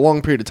 there was a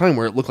long period of time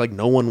where it looked like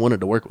no one wanted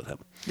to work with him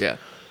Yeah.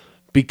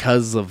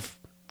 because of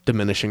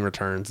diminishing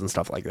returns and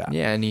stuff like that.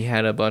 Yeah, and he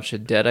had a bunch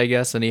of debt, I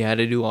guess, and he had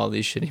to do all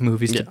these shitty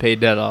movies to pay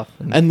debt off.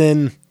 And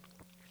then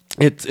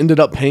it's ended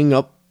up paying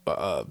out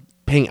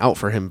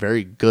for him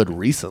very good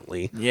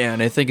recently. Yeah,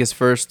 and I think his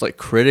first like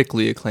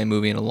critically acclaimed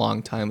movie in a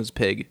long time was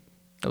Pig.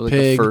 That was like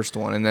Pig. the first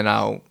one, and then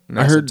now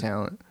heard-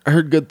 talent. I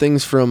heard good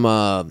things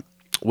from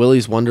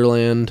Willy's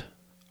Wonderland.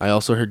 I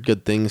also heard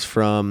good things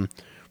from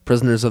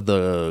Prisoners of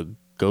the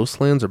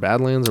Ghostlands or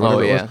Badlands or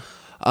whatever it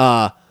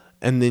was.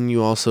 And then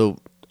you also,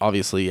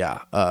 obviously,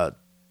 The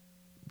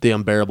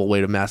Unbearable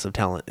Weight of Massive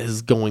Talent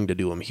is going to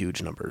do him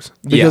huge numbers.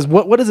 Because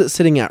what is it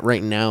sitting at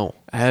right now?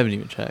 I haven't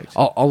even checked.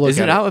 I'll look Is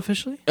at it out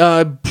officially?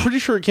 I'm pretty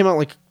sure it came out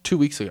like 2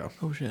 weeks ago.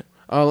 Oh shit.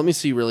 Let me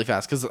see really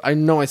fast because I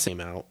know I same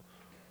out.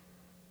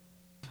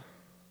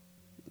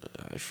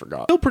 I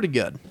forgot. Still pretty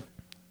good.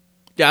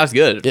 Yeah, that's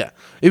good. Yeah,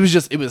 it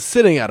was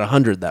sitting at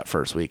 100 that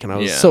first week, and I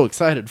was so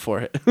excited for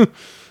it.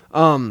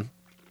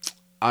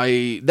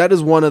 That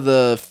is one of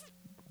the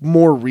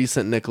more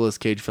recent Nicolas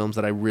Cage films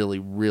that I really,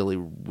 really,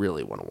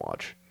 really want to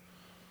watch.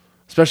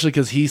 Especially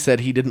because he said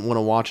he didn't want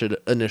to watch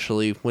it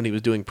initially when he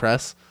was doing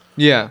press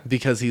Yeah.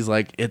 because he's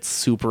like, it's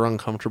super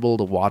uncomfortable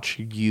to watch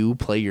you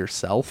play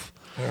yourself.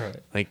 All right.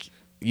 Like,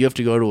 you have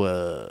to go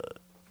to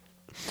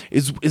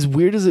as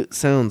weird as it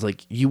sounds,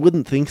 like, you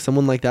wouldn't think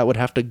someone like that would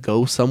have to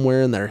go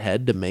somewhere in their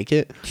head to make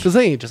it. Because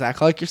they just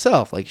act like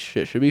yourself. Like,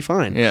 shit should be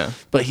fine. Yeah.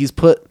 But he's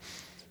put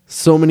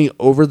so many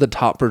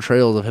over-the-top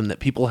portrayals of him that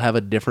people have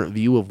a different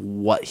view of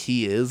what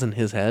he is in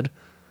his head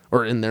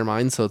or in their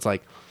mind. So it's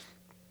like,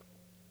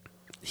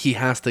 he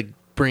has to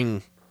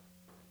bring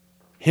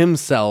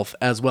himself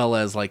as well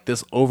as, like,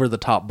 this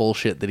over-the-top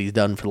bullshit that he's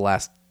done for the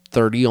last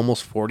 30,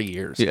 almost 40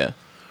 years. Yeah.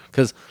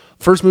 Because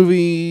first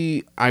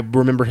movie I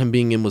remember him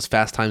being in was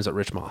Fast Times at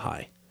Ridgemont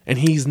High. And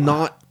he's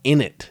not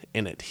in it.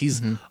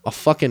 He's a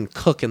fucking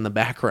cook in the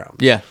background.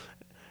 Yeah.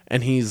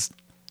 And he's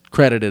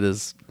credited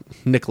as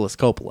Nicholas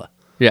Coppola.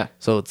 Yeah.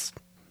 So it's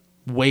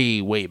way,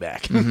 way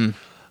back.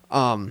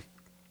 I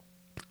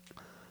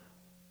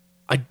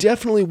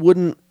definitely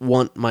wouldn't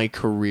want my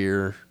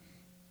career...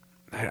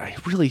 I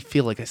really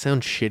feel like I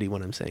sound shitty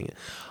when I'm saying it.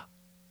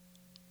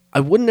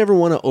 I wouldn't ever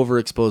want to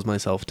overexpose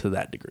myself to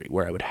that degree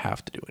where I would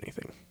have to do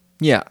anything.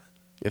 Yeah.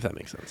 If that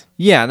makes sense.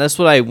 Yeah, that's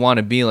what I want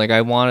to be. Like,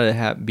 I want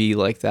to be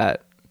like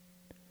that.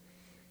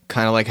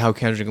 Kind of like how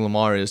Kendrick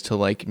Lamar is to,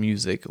 like,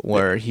 music,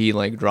 where he,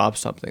 like, drops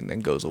something,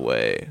 then goes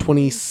away.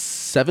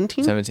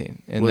 2017?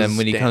 17. And Was then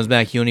when he damn. comes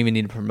back, you don't even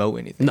need to promote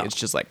anything. No. It's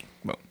just like,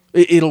 boom.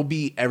 It'll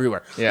be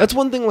everywhere. Yeah. That's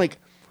one thing, like,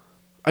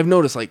 I've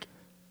noticed, like,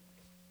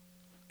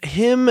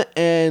 him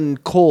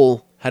and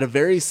Cole had a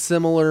very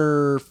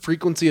similar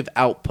frequency of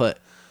output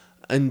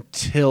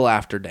until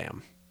after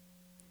Damn.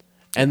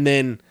 And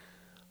then,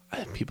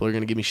 people are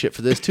going to give me shit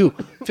for this, too.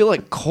 I feel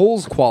like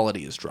Cole's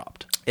quality has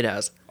dropped It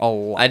has. a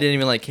lot. I didn't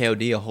even like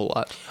KOD a whole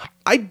lot.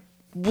 I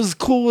was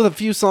cool with a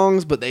few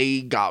songs, but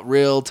they got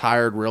real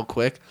tired real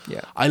quick.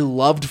 Yeah. I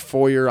loved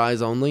For Your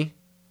Eyes Only.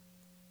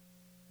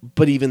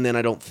 But even then,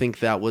 I don't think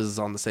that was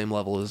on the same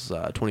level as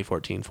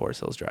 2014 Forest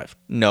Hills Drive.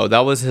 No, that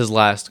was his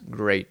last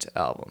great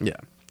album. Yeah.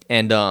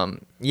 And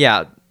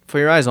yeah, For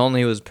Your Eyes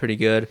Only was pretty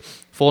good.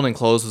 Folding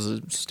Clothes was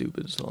a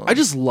stupid song. I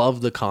just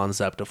love the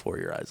concept of For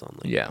Your Eyes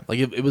Only. Yeah. Like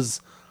it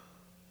was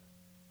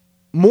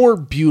more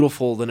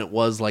beautiful than it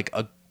was like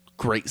a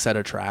great set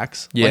of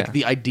tracks. Yeah. Like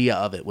the idea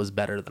of it was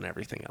better than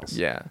everything else.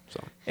 Yeah.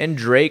 So And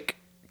Drake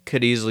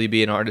could easily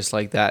be an artist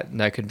like that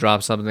could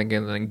drop something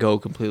and then go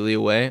completely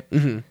away.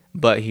 Mm-hmm.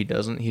 But he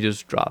doesn't. He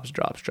just drops.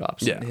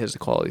 Yeah. And his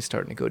quality's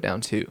starting to go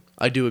down too.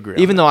 I do agree.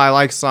 Even though I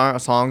like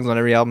songs on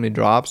every album he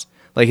drops,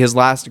 like his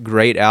last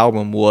great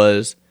album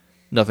was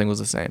Nothing Was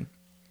the Same.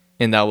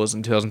 And that was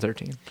in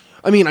 2013.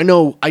 I mean, I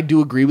know I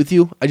do agree with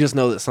you. I just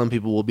know that some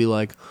people will be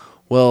like,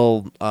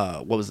 well,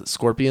 what was it,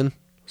 Scorpion?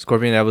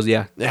 Scorpion, that was,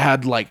 yeah. It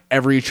had like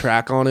every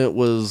track on it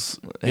was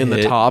in the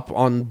hit. top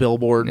on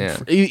Billboard. Yeah.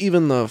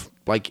 Even the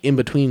like in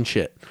between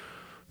shit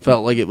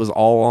felt like it was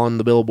all on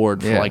the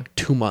Billboard for Yeah. like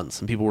 2 months,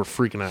 and people were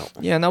freaking out.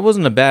 Yeah, and that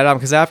wasn't a bad album,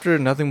 because after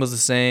Nothing Was the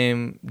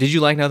Same, did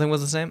you like Nothing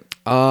Was the Same?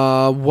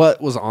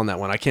 What was on that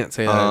one? I can't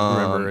say that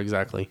I remember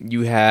exactly.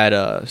 You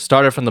had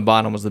Started From the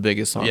Bottom was the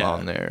biggest song Yeah.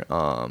 on there.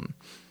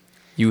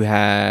 You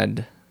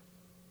had...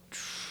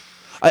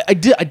 I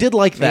did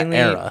like that Mainly-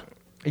 era.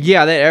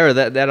 Yeah, that era,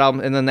 that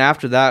album. And then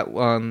after that,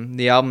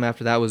 the album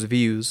after that was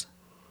Views,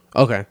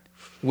 Okay.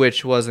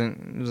 which it was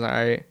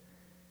alright.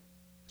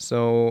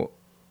 So,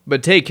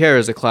 but Take Care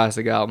is a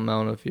classic album. I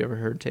don't know if you ever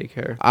heard Take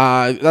Care.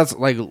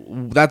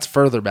 That's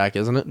further back,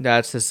 isn't it?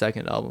 That's his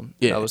second album.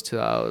 Yeah. That was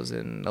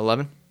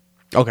 2011.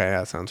 Okay,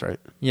 that sounds right.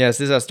 Yes,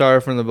 this is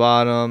Started From the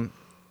Bottom,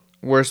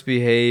 Worst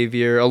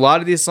Behavior. A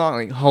lot of these songs,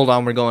 like Hold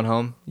On, We're Going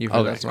Home. You've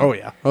heard that song. Oh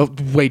yeah.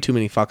 Way too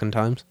many fucking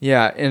times.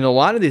 Yeah, and a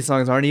lot of these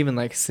songs aren't even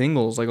like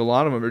singles. Like a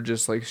lot of them are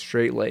just like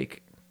straight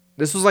like.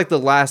 This was like the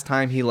last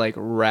time he like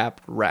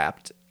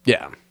rapped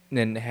Yeah.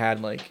 and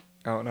had like,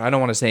 I don't know. I don't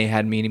want to say he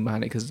had meaning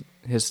behind it because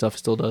his stuff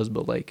still does,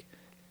 but like,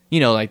 you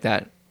know, like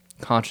that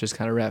conscious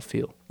kind of rap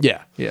feel.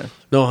 Yeah. Yeah.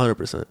 No,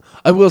 100%.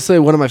 I will say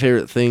one of my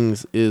favorite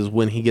things is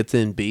when he gets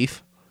in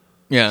beef.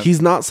 Yeah.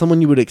 He's not someone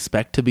you would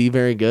expect to be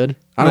very good.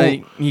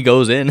 He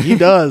goes in. He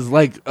does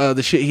like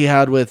the shit he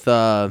had with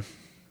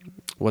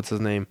what's his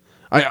name?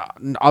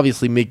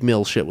 Obviously Meek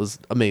Mill shit was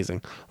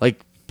amazing. Like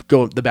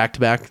go the back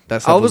to back. That I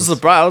stuff was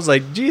surprised. I was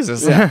like,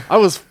 Jesus. Yeah, I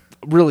was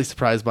really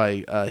surprised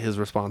by his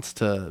response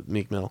to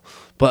Meek Mill.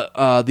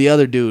 But the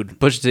other dude,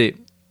 Pusha T.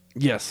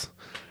 yes,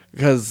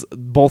 because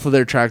both of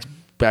their tracks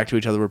back to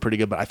each other were pretty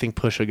good. But I think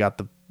Pusha got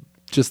the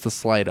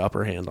slight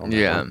upper hand on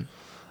that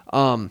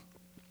one.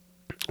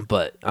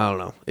 But I don't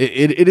know.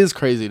 It is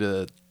crazy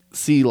to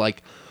see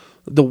like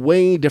the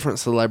way different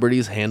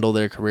celebrities handle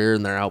their career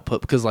and their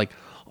output. Because like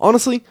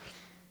honestly,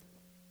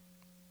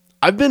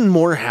 I've been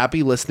more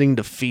happy listening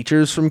to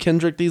features from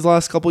Kendrick these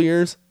last couple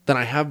years than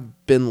I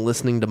have been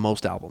listening to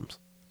most albums.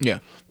 Yeah.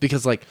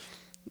 Because like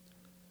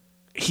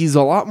he's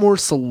a lot more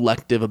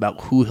selective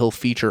about who he'll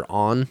feature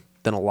on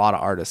than a lot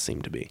of artists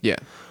seem to be. Yeah.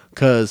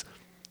 Because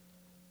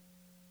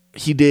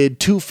he did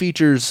 2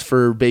 features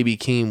for Baby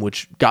Keem,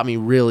 which got me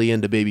really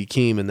into Baby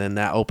Keem, and then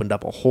that opened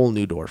up a whole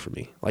new door for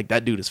me. Like,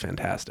 that dude is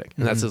fantastic.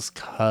 And that's his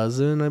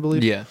cousin, I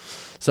believe. Yeah.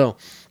 So,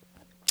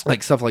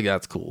 like, stuff like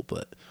that's cool,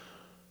 but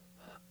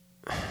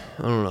I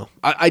don't know.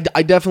 I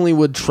definitely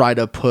would try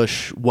to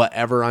push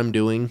whatever I'm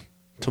doing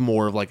to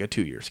more of, like, a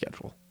 2-year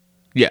schedule.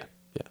 Yeah.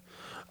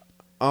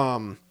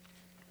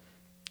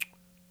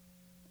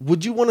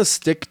 Would you want to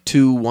stick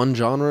to one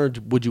genre, or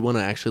would you want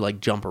to actually, like,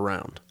 jump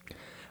around?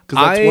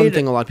 Because that's one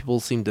thing a lot of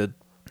people seem to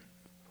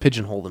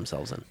pigeonhole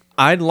themselves in.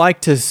 I'd like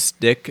to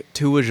stick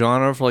to a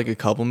genre for like a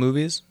couple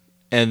movies,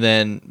 and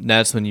then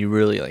that's when you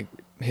really like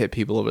hit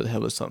people over the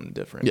head with something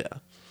different. Yeah.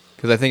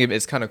 Because I think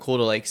it's kind of cool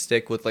to like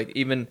stick with like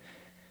even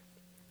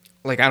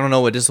like I don't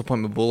know what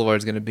Disappointment Boulevard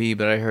is going to be,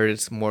 but I heard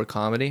it's more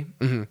comedy,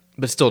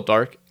 but still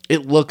dark.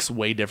 It looks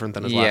way different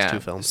than his last 2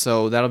 films.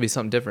 So that'll be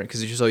something different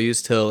because you're so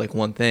used to like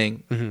one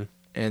thing,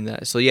 and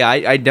so yeah,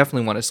 I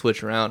definitely want to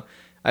switch around.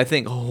 I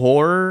think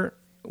horror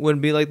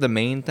would be like the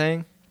main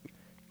thing,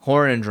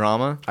 horror and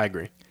drama. I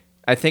agree.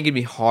 I think it'd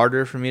be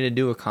harder for me to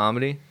do a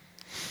comedy.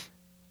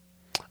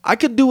 I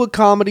could do a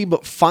comedy,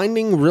 but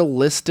finding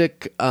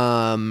realistic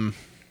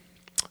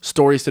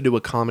stories to do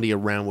a comedy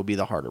around would be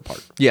the harder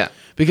part. Yeah.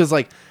 Because,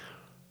 like,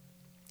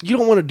 you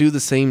don't want to do the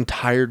same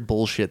tired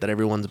bullshit that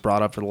everyone's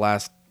brought up for the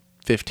last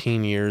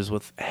 15 years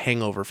with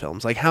hangover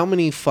films. Like, how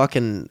many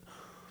fucking...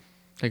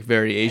 Like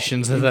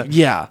variations of that.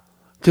 Yeah.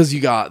 Because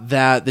you got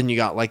that, then you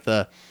got, like,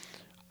 the...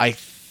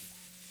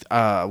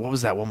 what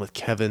was that one with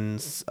Kevin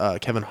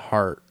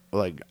Hart?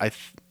 Like,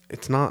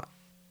 it's not...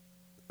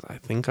 I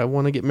think I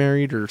Want to Get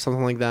Married or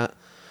something like that.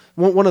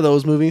 One of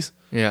those movies.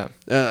 Yeah.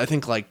 I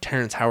think like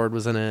Terrence Howard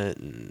was in it,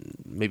 and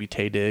maybe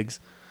Taye Diggs.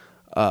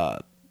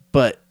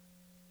 But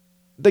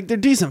like they're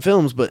decent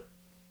films, but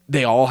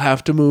they all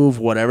have to move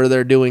whatever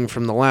they're doing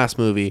from the last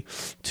movie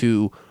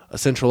to a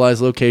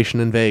centralized location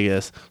in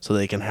Vegas so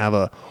they can have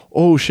a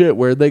oh shit,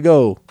 where'd they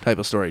go type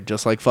of story.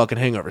 Just like fucking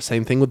Hangover.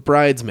 Same thing with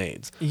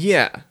Bridesmaids.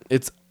 Yeah.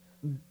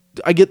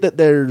 I get that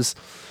there's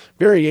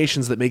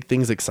variations that make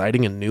things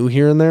exciting and new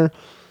here and there,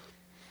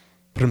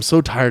 but I'm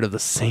so tired of the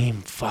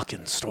same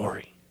fucking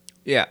story.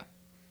 Yeah.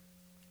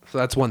 So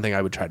that's one thing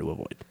I would try to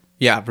avoid.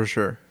 Yeah, for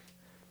sure.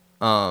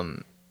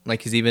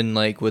 Like, cause even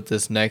like with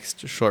this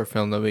next short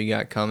film that we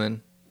got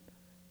coming,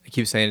 I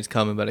keep saying it's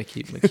coming, but I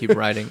keep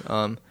writing.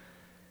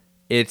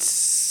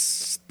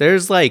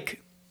 There's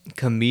like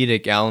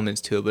comedic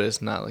elements to it, but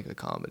it's not like a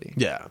comedy.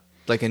 Yeah.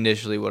 Like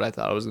initially what I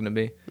thought it was gonna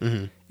be.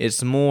 Mm-hmm. It's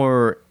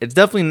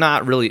definitely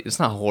not really. It's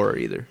not horror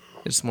either.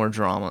 It's more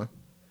drama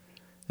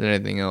than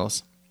anything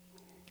else.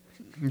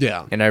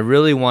 Yeah. And I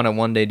really want to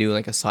one day do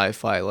like a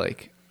sci-fi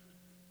like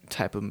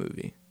type of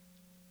movie.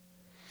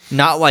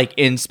 Not like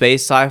in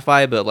space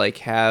sci-fi, but like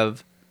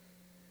have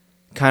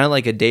kind of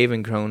like a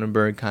David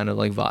Cronenberg kind of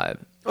like vibe.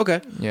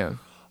 Okay. Yeah.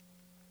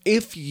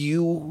 If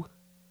you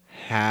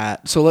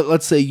had... So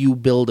let's say you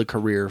build a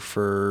career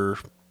for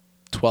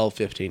 12,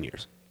 15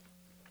 years.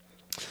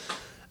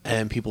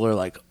 And people are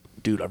like,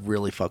 dude, I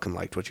really fucking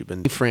liked what you've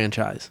been...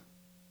 Franchise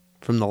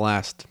from the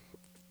last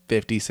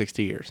 50,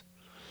 60 years.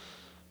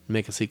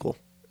 Make a sequel.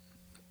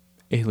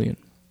 Alien.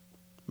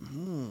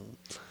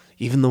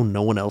 Even though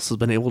no one else has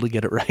been able to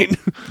get it right.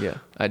 Yeah,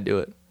 I'd do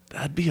it.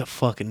 That'd be a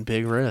fucking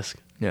big risk.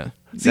 Yeah,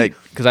 See-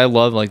 because I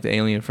love like the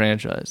Alien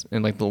franchise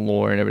and like the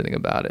lore and everything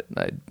about it.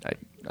 I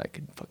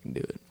could fucking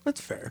do it.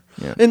 That's fair.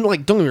 Yeah. And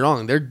like, don't get me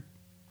wrong, they're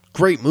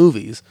great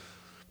movies,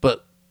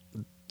 but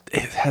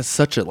it has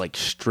such a like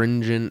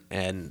stringent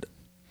and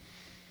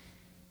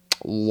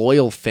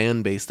loyal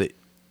fan base that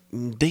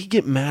they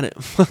get mad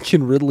at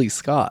fucking Ridley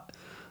Scott.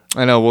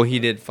 I know. Well, he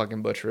did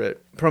fucking butcher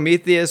it.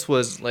 Prometheus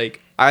was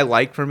like, I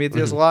like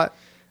Prometheus a lot,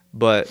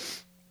 but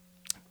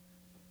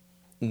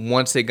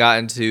once it got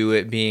into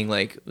it being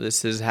like,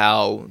 this is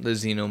how the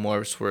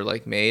xenomorphs were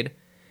like made,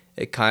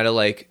 it kind of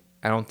like,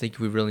 I don't think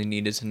we really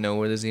needed to know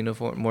where the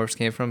xenomorphs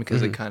came from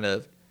because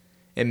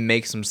it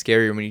makes them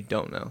scarier when you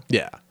don't know.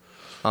 Yeah.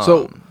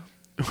 So,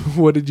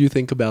 what did you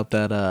think about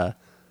that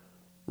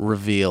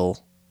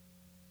reveal,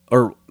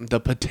 or the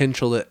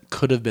potential that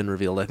could have been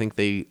revealed? I think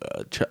they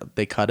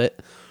cut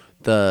it.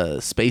 The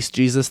space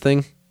Jesus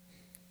thing.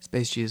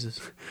 Space Jesus.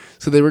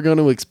 So they were going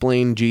to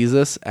explain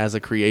Jesus as a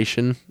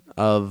creation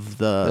of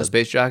The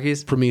space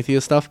jockeys?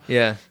 Prometheus stuff.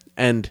 Yeah.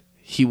 And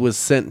he was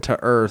sent to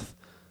Earth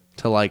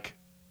to like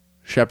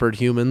shepherd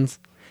humans.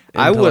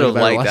 I into, would like, have a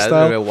better liked that. That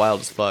lifestyle. would have been wild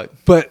as fuck.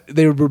 But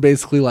they were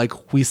basically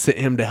like, we sent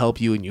him to help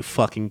you and you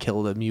fucking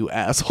killed him, you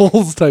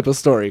assholes type of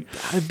story. That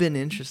would have been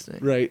interesting.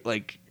 Right?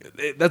 Like,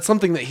 that's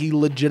something that he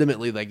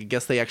legitimately, like, I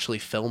guess they actually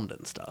filmed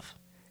and stuff.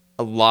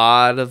 A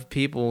lot of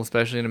people,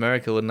 especially in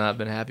America, would not have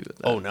been happy with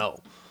that. Oh,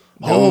 no.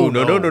 No. Oh, no.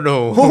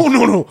 Oh,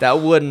 no, no. That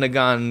wouldn't have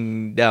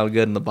gone down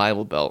good in the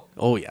Bible Belt.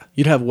 Oh, yeah.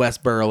 You'd have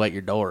Westboro at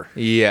your door.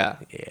 Yeah.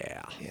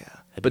 Yeah. Yeah.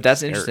 But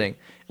that's interesting.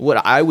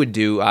 What I would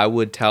do, I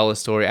would tell a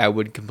story. I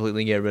would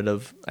completely get rid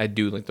of. I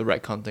do like the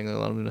retcon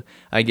thing.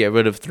 I get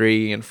rid of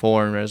 3 and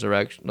 4 and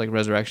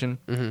Resurrection,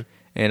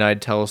 and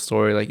I'd tell a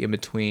story like in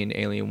between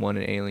Alien 1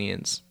 and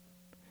Aliens,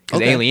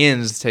 because Okay.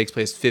 Aliens takes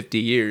place 50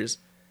 years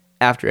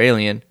after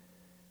Alien,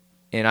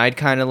 and I'd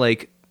kind of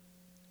like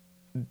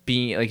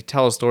be like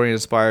tell a story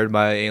inspired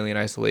by Alien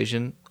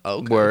Isolation,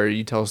 Okay. where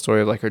you tell a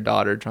story of like her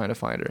daughter trying to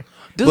find her.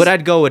 Does- But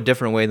I'd go a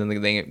different way than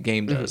the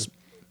game does.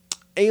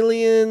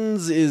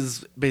 Aliens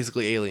is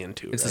basically Alien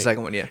 2, It's the right?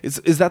 second one, yeah.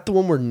 Is that the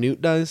one where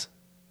Newt dies?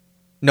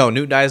 No,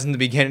 Newt dies in the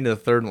beginning of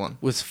the third one.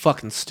 Was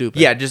fucking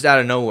stupid. Yeah, just out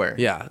of nowhere.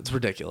 Yeah, it's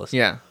ridiculous.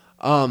 Yeah.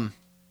 Um,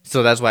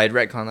 So that's why I'd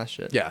retcon that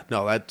shit. yeah,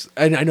 no,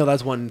 I know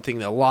that's one thing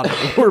that a lot of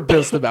people were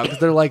pissed about, because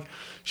they're like,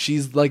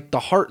 she's like the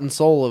heart and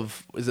soul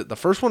of, is it the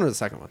first one or the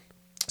second one?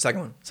 Second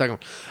one. Second one.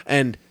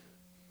 And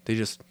they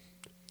just,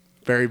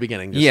 very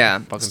beginning, just Yeah,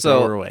 fucking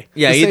so- throw her away.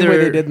 yeah, the same way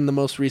either- they did in the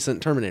most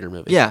recent Terminator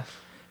movie. Yeah.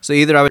 So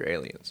either I would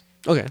Aliens.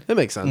 Okay, that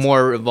makes sense.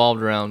 More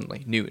revolved around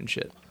like Newt and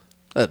shit.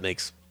 That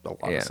makes a lot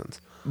Yeah. of sense.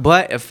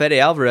 But if Fede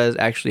Alvarez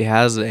actually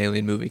has an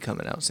Alien movie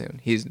coming out soon,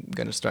 he's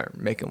gonna start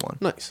making one.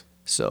 Nice.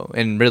 So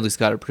and Ridley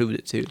Scott approved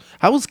it too.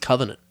 How was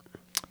Covenant?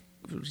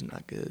 It was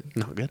not good.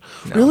 Not good.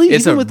 No. Really?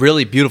 It's Even a with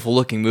really beautiful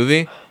looking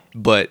movie,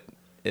 but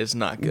it's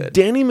not good.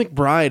 Danny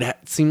McBride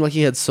seemed like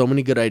he had so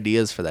many good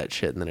ideas for that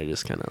shit, and then it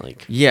just kind of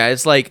like... Yeah,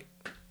 it's like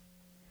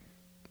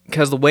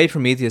because the way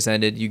Prometheus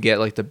ended, you get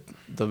like the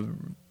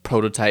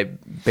prototype,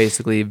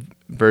 basically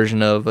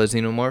version of a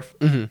xenomorph.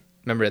 Mhm.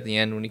 Remember at the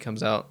end when he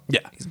comes out? Yeah.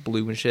 He's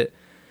blue and shit.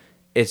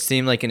 It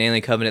seemed like in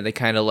Alien Covenant they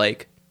kind of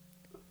like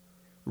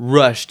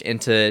rushed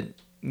into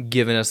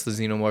giving us the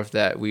xenomorph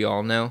that we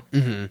all know,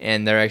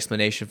 and their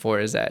explanation for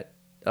it is that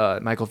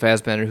Michael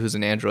Fassbender, who's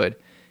an android,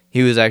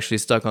 he was actually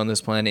stuck on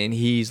this planet, and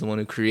he's the one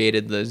who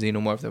created the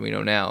xenomorph that we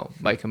know now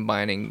by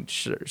combining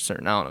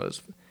certain. I don't know.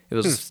 It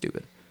was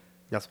stupid.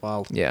 That's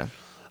wild. Yeah.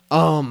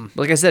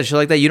 Like I said, shit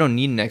like that, you don't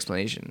need an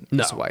explanation. No.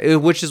 That's why,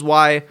 which is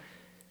why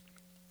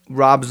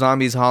Rob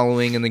Zombie's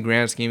Halloween in the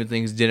grand scheme of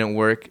things didn't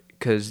work,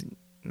 because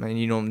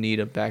you don't need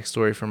a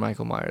backstory for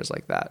Michael Myers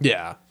like that.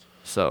 Yeah.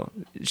 So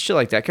shit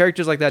like that,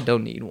 characters like that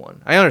don't need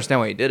one. I understand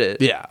why he did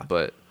it. Yeah.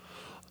 But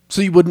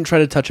So you wouldn't try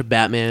to touch a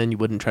Batman? You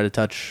wouldn't try to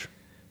touch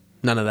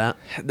none of that?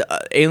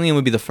 Alien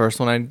would be the first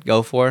one I'd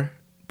go for,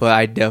 but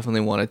I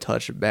definitely want to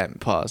touch Batman.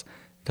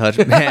 Touch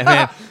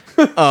Batman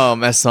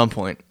at some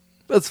point.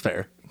 That's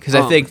fair. Because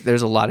I think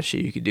there's a lot of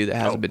shit you could do that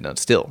hasn't been done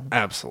still.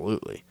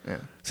 Absolutely. Yeah.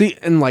 See,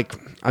 and like,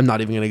 I'm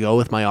not even gonna go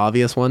with my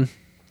obvious one.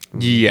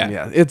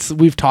 Yeah.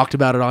 We've talked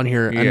about it on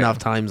here Yeah. enough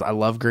times. I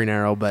love Green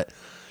Arrow, but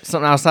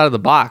Something outside of the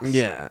box.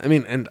 yeah, I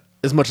mean, and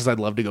as much as I'd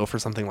love to go for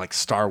something like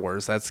Star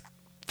Wars, that's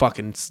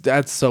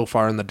so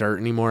far in the dirt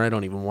anymore. I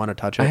don't even want to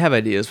touch it. I have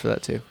ideas for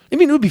that too. I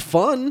mean, it would be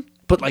fun,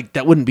 but like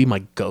that wouldn't be my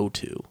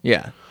go-to.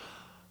 Yeah.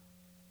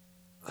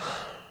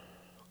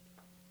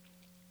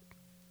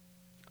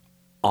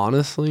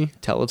 Honestly,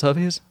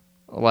 Teletubbies?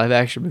 A live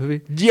action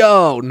movie?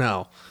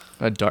 no.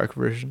 A dark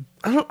version?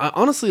 I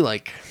honestly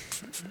like.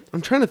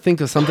 I'm trying to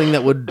think of something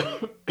that would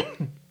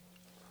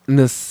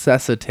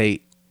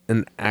necessitate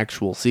an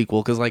actual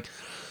sequel because like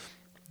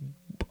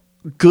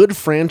good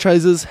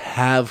franchises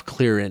have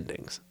clear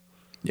endings,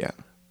 Yeah.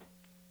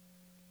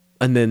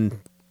 and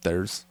then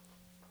there's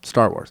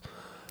Star Wars.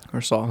 Or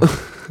Saw.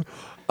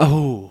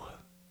 Oh,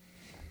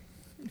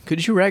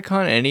 Could you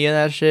retcon any of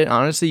that shit?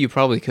 Honestly, you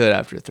probably could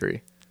after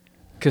 3.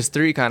 Because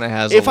 3 kind of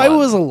has if a I lot.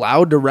 was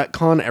allowed to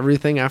retcon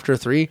everything after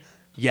 3,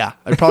 yeah,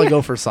 I'd probably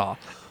go for Saw.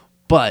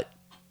 But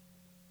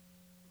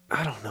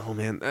I don't know,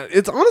 man.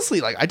 It's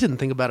honestly like I didn't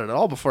think about it at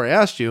all before I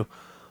asked you.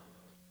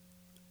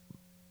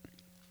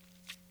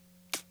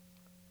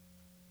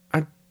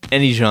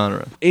 Any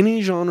genre.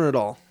 Any genre at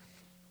all.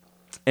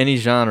 Any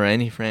genre,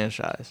 any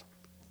franchise.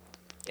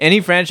 Any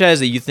franchise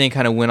that you think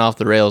kind of went off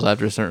the rails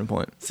after a certain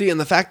point. See, and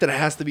the fact that it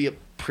has to be a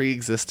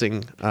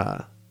pre-existing.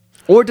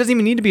 Or it doesn't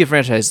even need to be a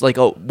franchise. Like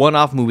a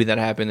one-off movie that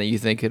happened that you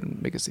think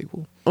could make a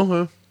sequel.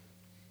 Okay.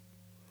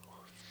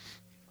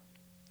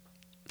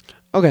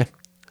 Okay.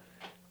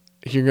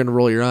 You're gonna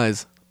roll your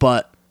eyes,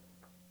 but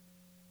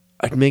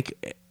I'd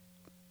make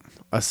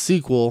a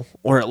sequel,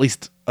 or at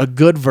least a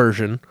good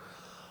version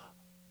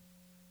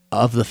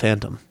of The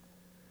Phantom.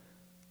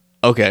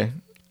 Okay.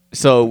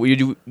 So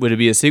would it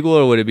be a sequel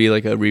or would it be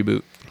like a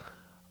reboot?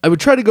 I would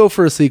try to go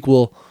for a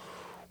sequel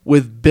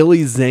with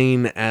Billy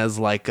Zane as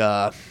like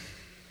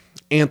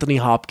Anthony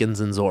Hopkins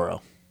and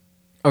Zorro,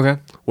 Okay.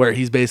 where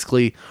he's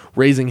basically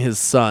raising his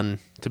son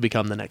to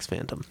become the next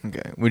Phantom.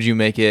 Okay. Would you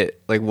make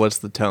it like what's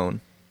the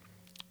tone?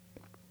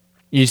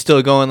 You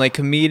still going like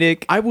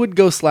comedic? I would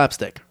go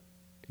slapstick.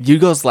 You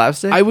go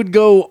slapstick? I would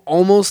go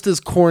almost as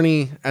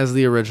corny as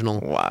the original.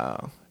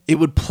 Wow. It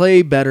would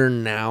play better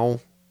now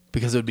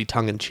because it would be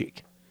tongue in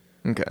cheek.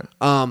 Okay.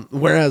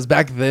 Whereas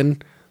back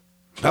then,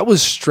 that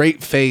was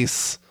straight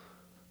face,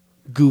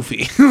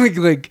 goofy.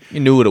 like You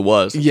knew what it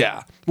was.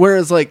 yeah.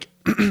 Whereas like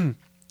I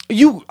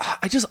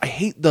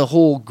hate the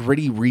whole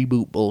gritty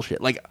reboot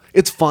bullshit. Like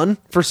it's fun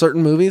for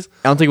certain movies.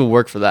 I don't think it would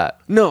work for that.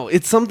 No,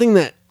 it's something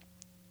that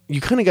you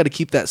kind of got to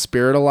keep that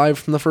spirit alive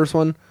from the first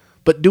one,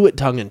 but do it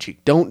tongue in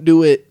cheek. Don't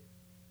do it.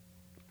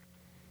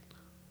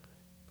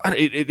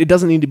 It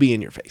doesn't need to be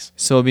in your face.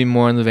 So it'd be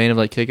more in the vein of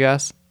like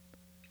Kick-Ass?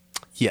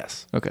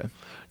 Yes. Okay.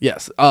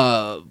 Yes.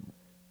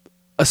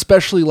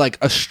 Especially like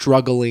a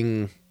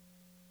struggling.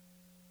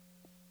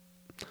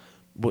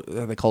 What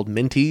are they called?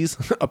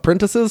 Mentees?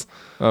 Apprentices?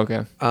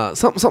 Okay.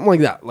 Something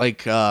like that.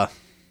 Like,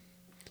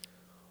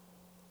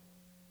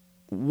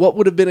 what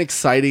would have been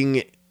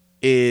exciting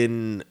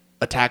in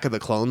Attack of the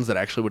Clones that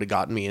actually would have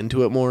gotten me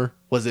into it more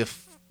was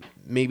if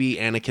maybe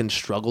Anakin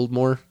struggled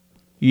more.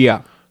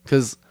 Yeah.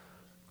 Because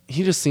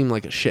he just seemed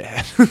like a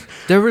shithead.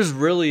 There was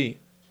really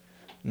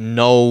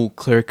no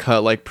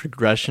clear-cut like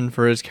progression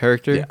for his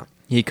character. Yeah.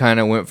 He kind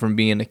of went from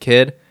being a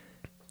kid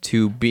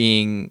to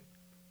being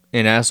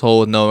an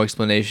asshole with no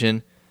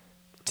explanation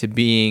to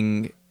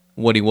being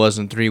what he was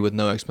in 3 with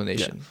no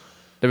explanation. Yeah.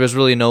 There was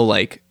really no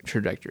like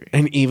trajectory.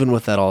 And even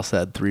with that all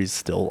said, 3's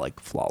still like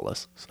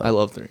flawless. So I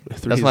love 3. 3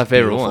 That's is my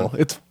favorite beautiful. one.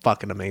 It's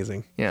fucking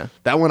amazing. Yeah.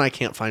 That one I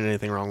can't find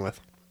anything wrong with.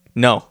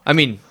 No, I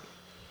mean,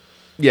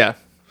 yeah.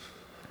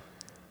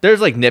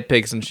 There's like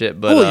nitpicks and shit,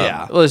 but Oh,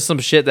 yeah. well, there's some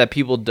shit that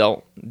people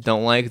don't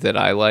like that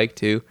I like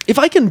too. If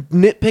I can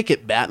nitpick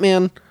at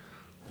Batman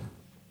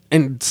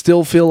and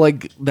still feel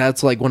like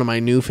that's like one of my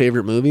new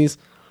favorite movies,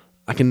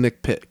 I can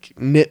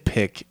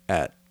nitpick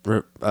at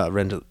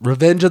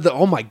Revenge of the.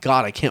 Oh my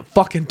god, I can't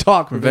fucking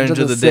talk. Revenge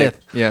of the Sith.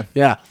 Dick. Yeah.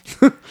 Yeah.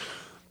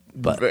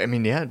 But I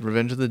mean, yeah,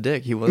 Revenge of the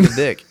Dick. He was a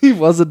dick. he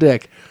was a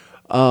dick.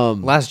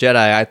 Last Jedi,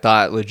 I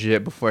thought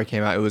legit before it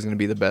came out, it was going to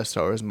be the best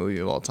Star Wars movie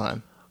of all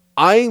time.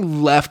 I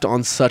left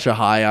on such a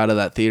high out of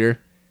that theater.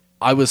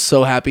 I was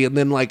so happy, and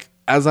then like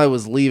as I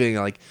was leaving,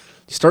 like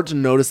you start to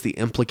notice the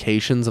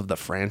implications of the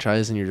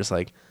franchise, and you're just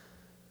like,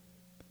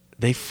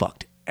 they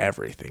fucked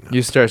everything up.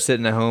 You start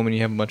sitting at home and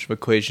you have a bunch of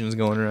equations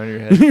going around your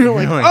head. You're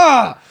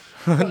like,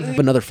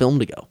 another film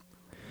to go.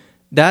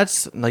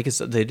 That's like I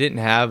said, they didn't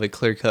have a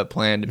clear cut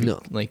plan to be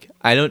No. like.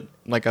 I don't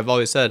like. I've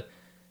always said,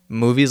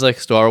 movies like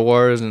Star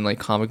Wars and like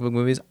comic book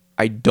movies.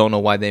 I don't know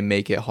why they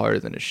make it harder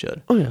than it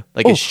should. Oh yeah,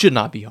 Like it should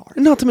not be hard.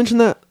 Not to mention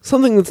that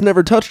something that's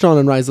never touched on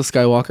in Rise of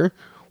Skywalker.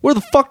 Where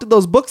the fuck did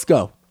those books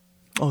go?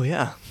 Oh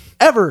yeah,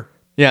 Ever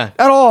yeah,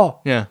 at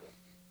all? yeah.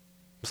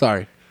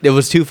 Sorry. It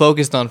was too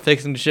focused on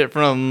fixing shit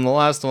from the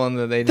last one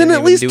that they didn't Then at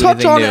even least do touch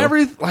anything on new.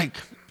 every like.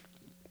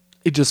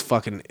 It just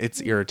fucking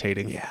it's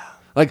irritating. Yeah.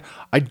 Like,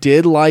 I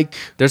did like...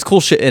 There's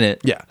cool shit in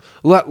it. Yeah.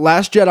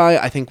 Last Jedi,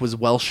 I think, was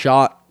well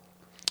shot.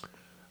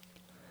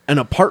 And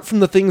apart from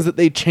the things that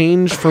they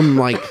changed from,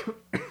 like...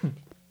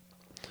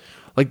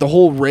 like, the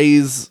whole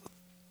Rey's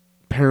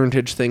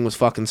parentage thing was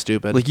fucking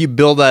stupid. Like, you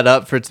build that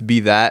up for it to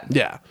be that.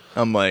 yeah.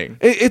 I'm like...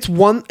 It's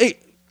one...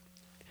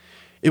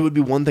 It would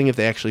be one thing if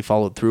they actually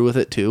followed through with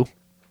it, too.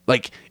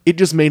 Like, it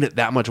just made it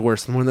that much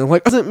worse. And when they're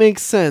like, doesn't make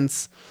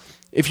sense.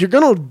 If you're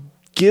going to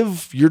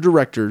give your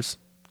directors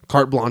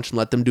carte blanche and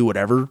let them do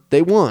whatever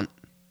they want,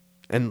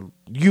 and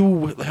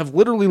you have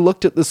literally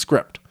looked at the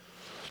script,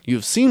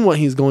 you've seen what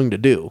he's going to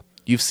do,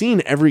 you've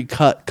seen every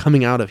cut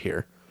coming out of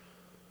here,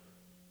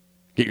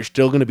 yet you're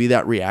still going to be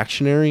that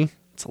reactionary,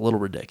 it's a little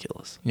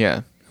ridiculous.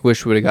 Yeah.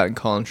 Wish we would have gotten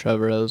Colin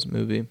Trevorrow's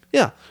movie.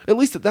 Yeah, at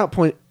least at that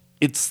point,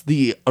 it's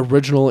the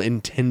original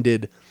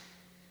intended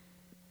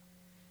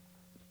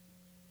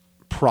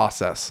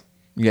process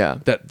Yeah.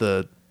 that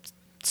the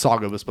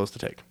saga was supposed to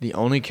take. The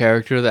only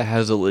character that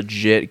has a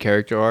legit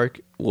character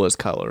arc was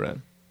Kylo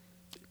Ren.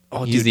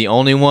 Oh, He's dude. the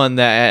only one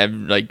that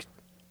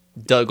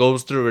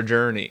goes through a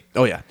journey.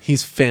 Oh yeah,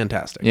 he's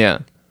fantastic. Yeah.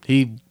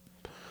 He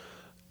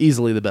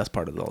easily the best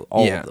part of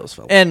all of those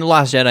films. And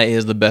Last Jedi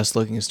is the best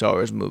looking Star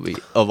Wars movie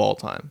of all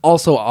time.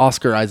 Also,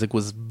 Oscar Isaac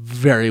was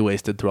very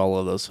wasted through all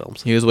of those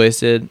films. He was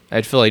wasted.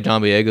 I feel like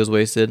John Boyega's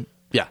wasted.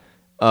 Yeah.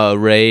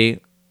 Rey,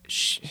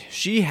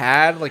 she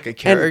had like a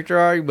character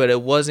arc, but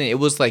it wasn't. It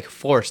was like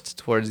forced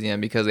towards the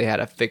end because they had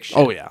a fiction.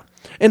 Oh yeah.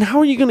 And how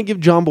are you going to give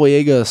John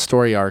Boyega a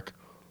story arc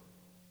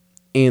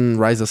in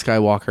Rise of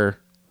Skywalker,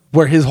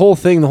 where his whole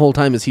thing the whole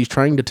time is he's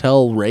trying to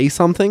tell Rey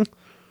something,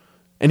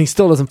 and he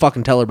still doesn't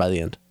fucking tell her by the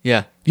end?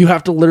 Yeah. You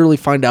have to literally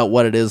find out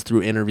what it is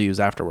through interviews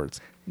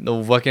afterwards.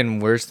 The fucking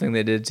worst thing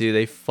they did too,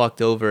 they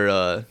fucked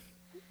over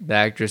the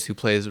actress who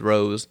plays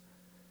Rose.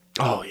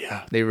 Oh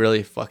yeah. They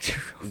really fucked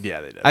her.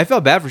 Yeah, they did. I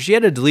felt bad for. She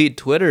had to delete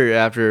Twitter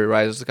after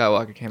Rise of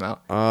Skywalker came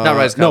out. Not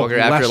Rise of no, Skywalker,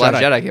 after Last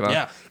Jedi came out.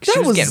 Yeah. She That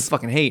was was- getting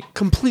fucking hate.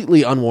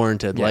 Completely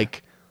unwarranted. Yeah.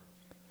 Like,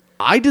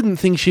 I didn't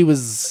think she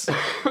was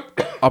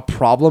a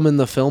problem in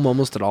the film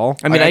almost at all.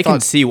 I mean, Like, I can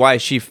thought- see why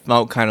she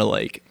felt kind of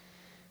like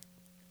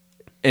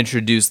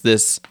introduced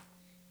this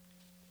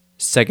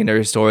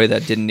secondary story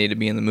that didn't need to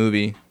be in the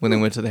movie when they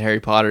went to the Harry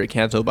Potter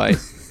Canto Bight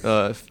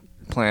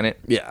planet.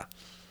 Yeah.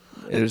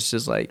 It was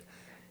just like,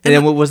 and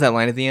then what was that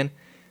line at the end?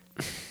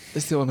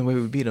 This is the only way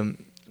we beat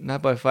them,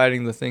 not by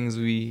fighting the things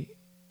we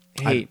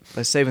hate,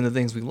 by saving the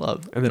things we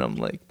love. And then I'm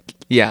like,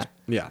 yeah.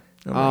 Yeah.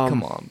 I'm like,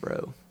 come on,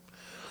 bro.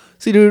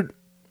 See, dude,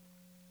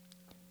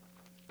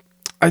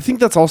 I think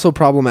that's also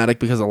problematic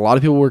because a lot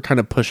of people were kind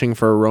of pushing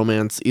for a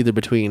romance either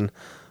between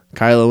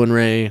Kylo and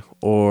Rey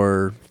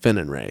or Finn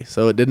and Rey.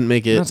 So it didn't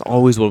make it... That's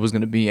always what it was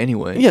going to be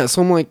anyway. Yeah,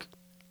 so I'm like,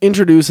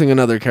 introducing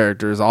another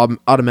character is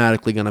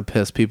automatically going to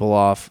piss people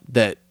off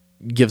that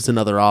gives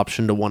another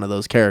option to one of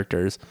those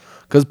characters.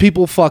 Because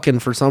people fucking,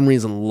 for some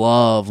reason,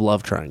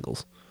 love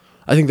triangles.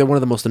 I think they're one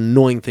of the most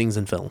annoying things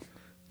in film.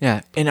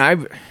 Yeah,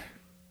 and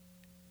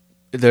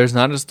there's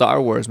not a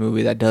Star Wars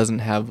movie that doesn't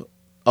have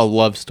a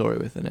love story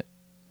within it.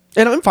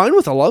 And I'm fine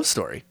with a love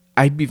story.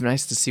 I'd be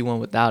nice to see one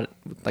without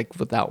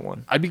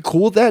one. I'd be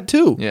cool with that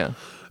too. Yeah.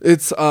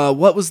 It's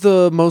what was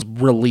the most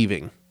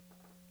relieving?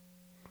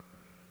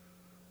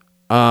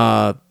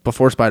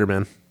 Before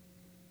Spider-Man.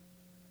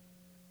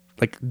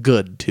 Like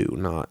good too,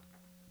 not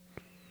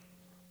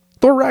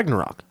Thor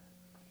Ragnarok.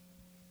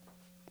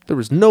 There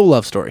was no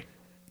love story.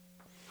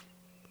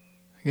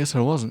 I guess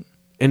there wasn't.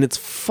 And it's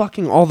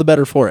fucking all the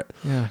better for it.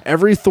 Yeah.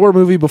 Every Thor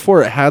movie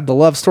before it had the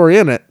love story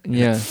in it. And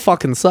Yeah. It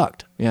fucking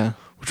sucked. Yeah.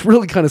 Which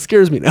really kind of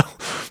scares me now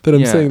that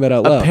I'm saying that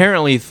out loud.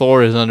 Apparently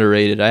Thor is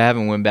underrated. I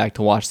haven't went back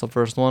to watch the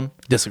first one.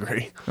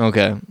 Disagree.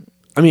 Okay.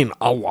 I mean,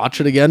 I'll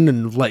watch it again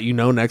and let you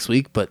know next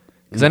week, but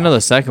Because I know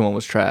the second one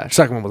was trash.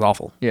 second one was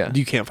awful. Yeah.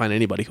 You can't find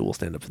anybody who will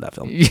stand up for that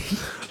film.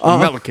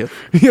 Malekith.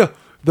 Yeah.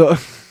 The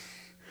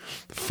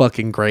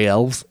fucking gray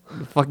elves.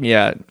 Fucking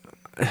yeah.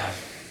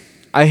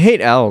 I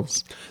hate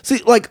elves.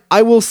 See, like,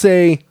 I will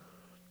say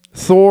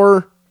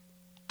Thor,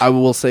 I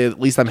will say at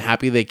least I'm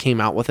happy they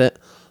came out with it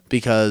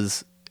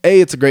because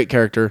A, it's a great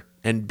character,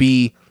 and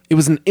B, it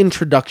was an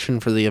introduction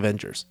for the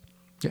Avengers.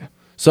 Yeah.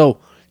 So,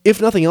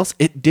 if nothing else,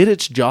 it did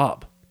its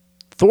job.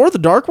 Thor the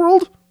Dark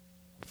World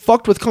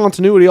fucked with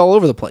continuity all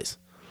over the place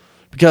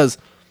because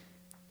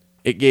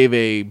it gave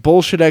a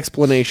bullshit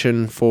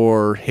explanation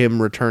for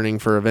him returning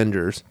for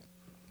Avengers.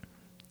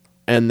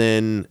 And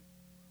then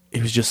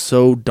it was just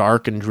so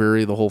dark and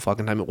dreary the whole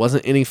fucking time. It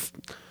wasn't any...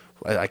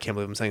 I can't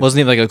believe I'm saying Wasn't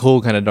even like a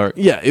cool kind of dark.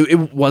 yeah,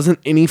 it wasn't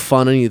any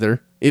fun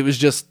either. It was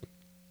just...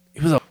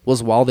 It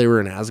was while they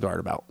were in Asgard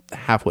about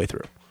halfway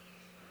through.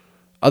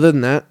 Other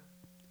than that,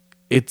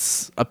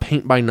 it's a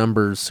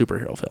paint-by-numbers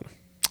superhero film.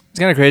 It's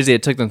kind of crazy.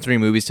 It took them 3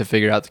 movies to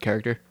figure out the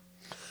character.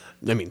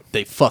 I mean,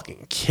 they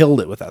fucking killed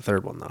it with that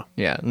third one, though.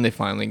 Yeah, and they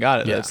finally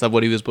got it. Yeah. That's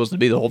what he was supposed to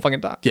be the whole fucking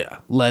time. Yeah,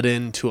 led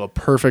into a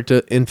perfect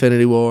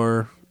Infinity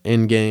War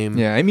Endgame.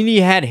 Yeah, I mean,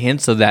 he had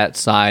hints of that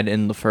side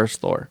in the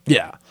first Thor.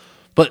 Yeah,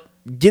 but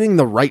getting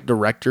the right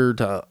director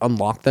to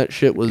unlock that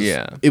shit was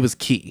Yeah. it was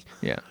key.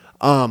 Yeah.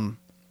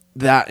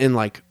 That and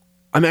like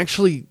I'm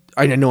actually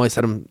I know I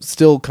said I'm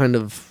still kind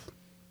of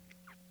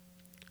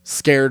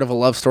scared of a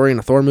love story in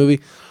a Thor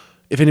movie.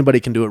 If anybody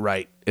can do it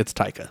right, it's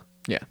Taika.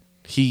 Yeah.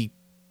 He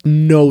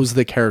knows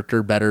the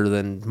character better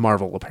than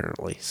Marvel,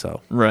 apparently.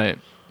 So, Right.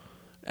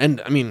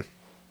 and I mean,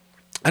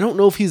 I don't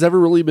know if he's ever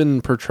really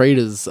been portrayed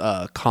as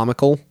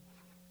comical,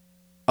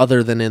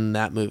 other than in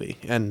that movie.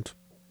 And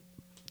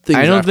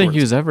I don't think afterwards.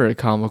 he was ever a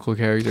comical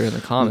character in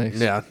the comics.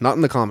 Yeah, not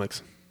in the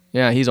comics.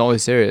 Yeah, he's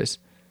always serious.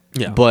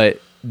 Yeah,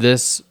 But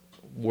this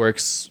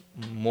works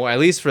more, at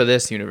least for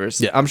this universe.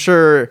 Yeah. I'm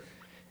sure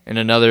in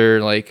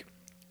another, like,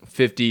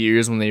 50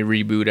 years when they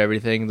reboot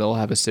everything, they'll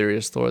have a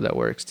serious Thor that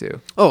works too.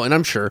 oh, and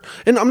I'm sure.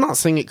 And I'm not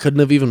saying it couldn't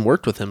have even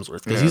worked with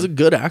Hemsworth because he's a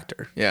good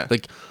actor. Yeah.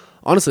 Like,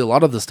 honestly, a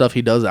lot of the stuff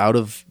he does out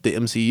of the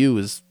MCU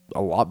is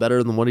a lot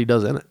better than what he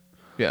does in it.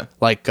 Yeah.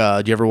 Like,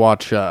 do you ever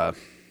watch,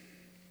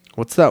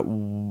 what's that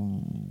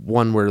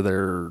one where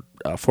they're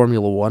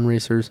Formula One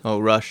racers? Oh,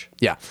 Rush.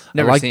 Yeah.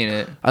 Never seen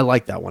it. I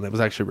like that one. It was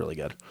actually really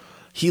good.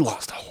 He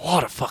lost a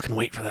lot of fucking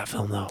weight for that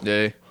film, though.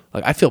 Yeah.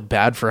 Like, I feel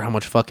bad for how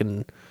much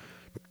fucking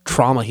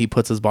trauma he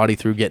puts his body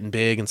through getting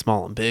big and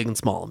small and big and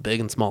small and big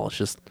and small. It's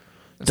just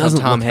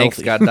doesn't Tom look Hanks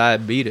healthy. got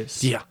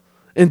diabetes. Yeah.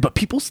 But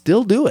people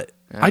still do it.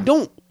 Yeah. I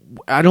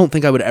don't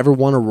think I would ever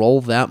want to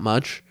roll that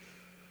much.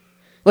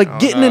 Like,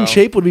 getting in no.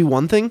 shape would be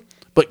one thing,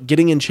 but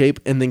getting in shape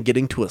and then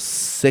getting to a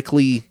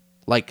sickly,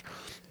 like,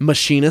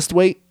 machinist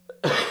weight,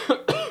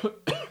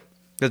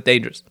 That's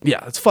dangerous.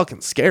 yeah, it's fucking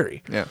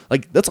scary. Yeah.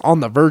 Like, that's on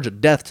the verge of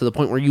death to the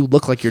point where you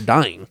look like you're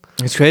dying.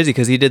 It's crazy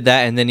because he did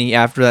that, and then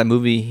after that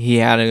movie, he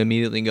had to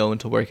immediately go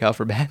into work out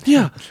for Batman.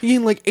 Yeah. You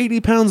gain like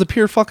 80 pounds of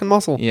pure fucking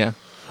muscle. Yeah.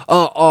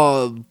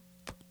 I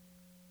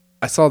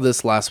saw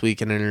this last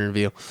week in an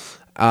interview.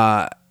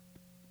 I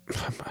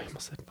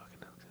almost said fucking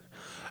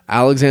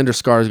Alexander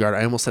Skarsgård.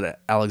 I almost said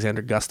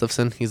Alexander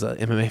Gustafsson. He's a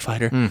MMA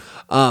fighter.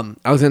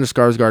 Alexander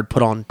Skarsgård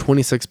put on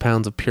 26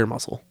 pounds of pure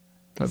muscle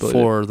I believe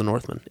for the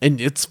Northman, and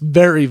it's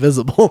very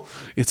visible.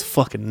 It's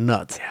fucking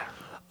nuts. Yeah.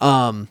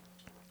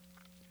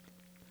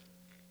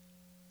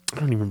 I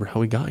don't even remember how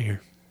we got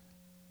here.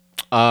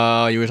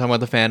 You were talking about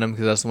the Phantom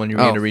because that's the one you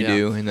were going to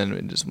Oh, redo, and then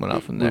it just went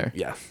out from there.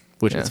 Yeah,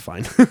 which Yeah. is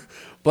fine.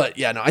 But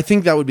yeah, no, I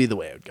think that would be the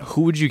way I would go.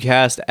 Who would you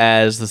cast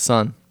as the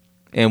son?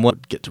 And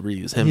what? Get to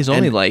reuse him. He's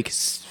only And like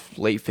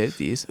late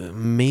 50s.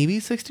 maybe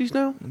 60s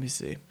now, Let me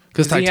see.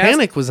 because he has-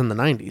 Titanic was in the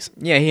 90s,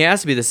 Yeah, he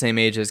has to be the same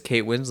age as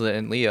Kate Winslet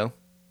and Leo.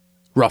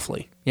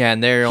 roughly. Yeah,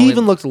 and they're He only,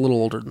 even looked a little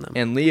older than them.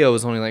 and Leo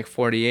is only like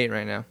 48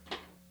 right now.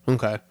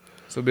 Okay.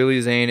 So Billy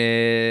Zane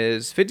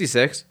is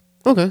 56.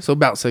 Okay, so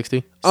about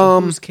 60. So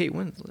who's Kate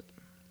Winslet?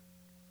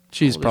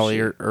 She's old is probably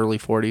she? early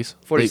 40s.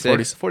 46. Late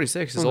 40s.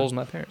 46, as old as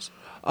my parents.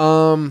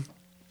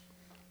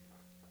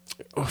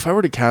 If I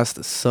were to cast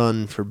a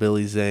son for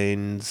Billy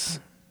Zane's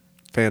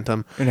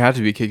Phantom, It'd have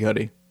to be Kid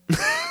Cudi.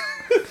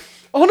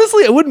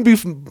 honestly, I wouldn't be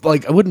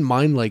like, I wouldn't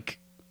mind like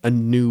a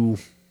new.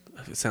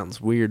 It sounds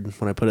weird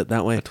when I put it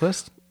that way. A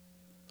twist?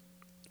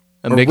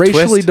 A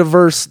racially McTwist?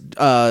 diverse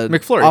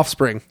McFlurry.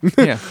 offspring.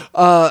 Yeah.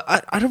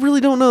 I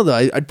really don't know though.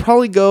 I'd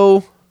probably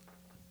go.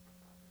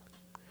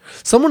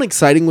 Someone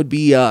exciting would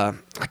be I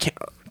can't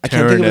think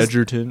of his,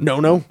 Edgerton.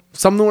 No.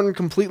 Someone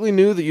completely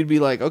new that you'd be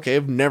like, okay,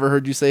 I've never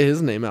heard you say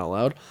his name out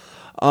loud.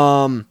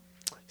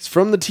 He's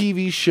from the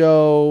TV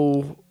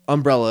show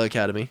Umbrella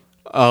Academy.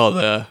 Oh,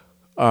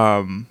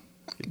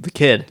 the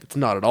kid. It's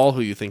not at all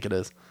who you think it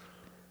is.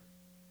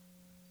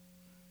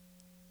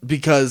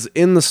 Because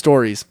in the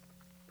stories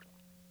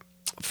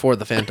for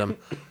the Phantom,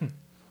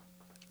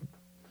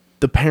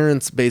 the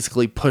parents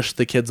basically push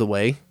the kids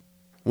away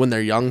when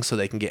they're young so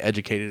they can get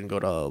educated and go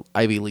to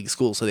Ivy League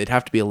school, so they'd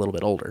have to be a little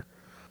bit older.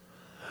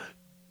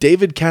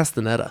 David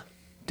Castaneda.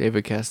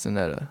 David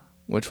Castaneda.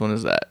 Which one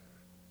is that?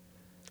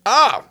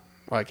 Ah!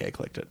 Okay, I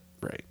clicked it.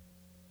 Right.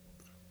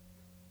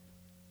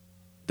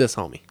 This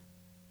homie.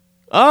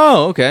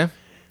 Oh, okay.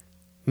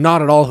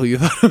 Not at all who you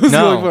thought it was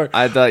going No, for.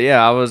 I thought,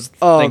 yeah, I was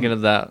thinking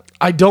of that.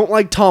 I don't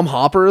like Tom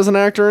Hopper as an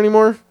actor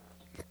anymore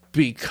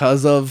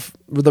because of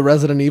the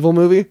Resident Evil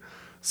movie.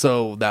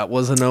 So that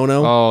was a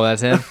no-no. Oh,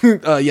 that's him?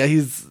 Yeah,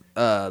 he's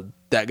that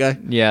guy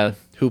Yeah.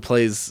 who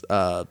plays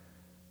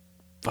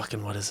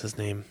fucking what is his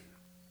name?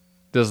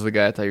 This is the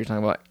guy I thought you were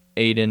talking about.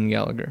 Aiden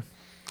Gallagher.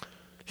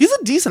 He's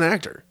a decent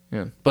actor,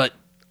 Yeah. but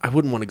I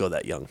wouldn't want to go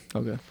that young.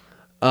 Okay.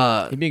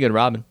 He'd be a good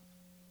Robin.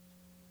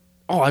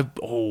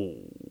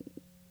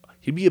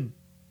 He'd be a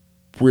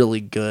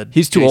really good.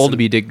 He's too old to Jason-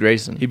 be Dick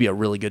Grayson. He'd be a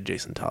really good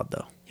Jason Todd,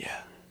 though.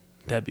 Yeah,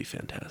 that'd be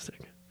fantastic.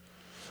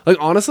 Like,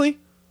 honestly,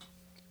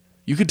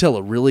 you could tell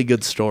a really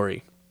good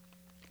story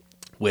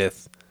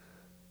with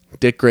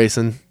Dick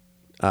Grayson,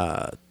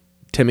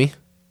 Timmy,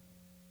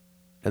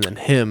 and then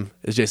him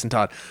as Jason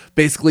Todd.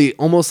 Basically,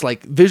 almost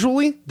like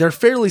visually, they're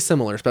fairly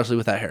similar, especially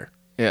with that hair.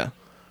 Yeah.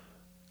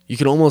 You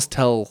could almost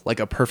tell like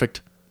a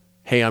perfect,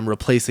 hey, I'm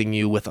replacing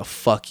you with a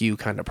fuck you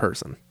kind of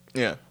person.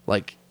 Yeah.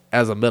 Like,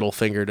 as a middle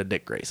finger to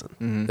Dick Grayson.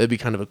 Mm-hmm. That'd be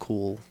kind of a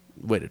cool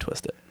way to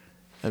twist it.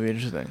 That'd be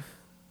interesting.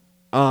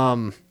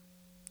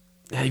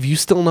 Have you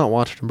still not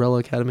watched Umbrella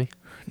Academy?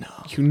 No.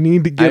 You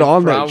need to get I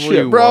on that probably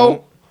shit, bro.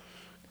 won't.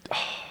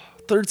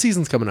 Third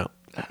season's coming out.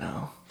 I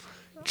know.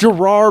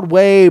 Gerard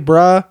Way,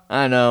 bruh.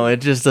 I know.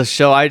 It's just a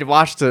show. I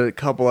watched a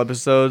couple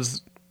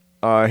episodes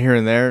here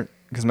and there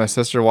because my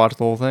sister watched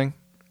the whole thing.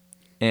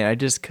 And I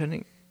just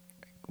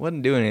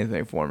wasn't doing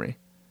anything for me.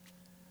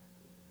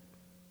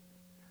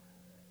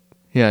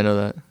 Yeah, I know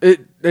that.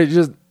 It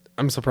just,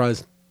 I'm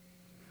surprised.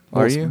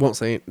 Are you? Won't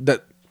say it.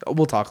 That.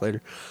 We'll talk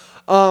later.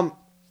 White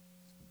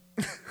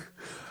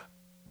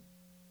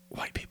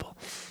people.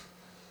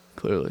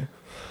 Clearly.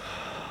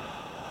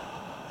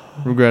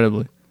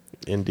 Regrettably.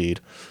 Indeed.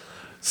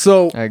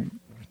 So, I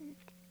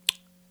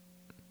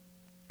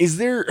is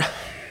there...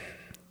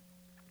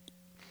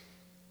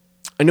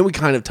 I know we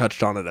kind of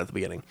touched on it at the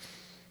beginning.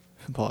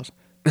 Pause.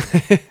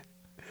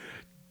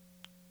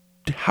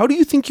 How do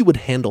you think you would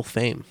handle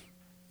fame?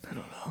 I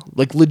don't know.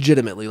 Like,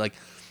 legitimately, like...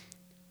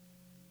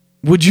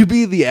 Would you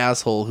be the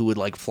asshole who would,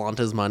 like, flaunt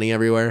his money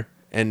everywhere?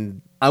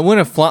 And... I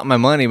wouldn't flaunt my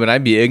money, but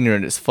I'd be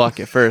ignorant as fuck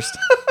at first.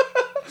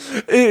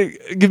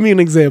 Give me an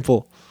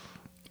example.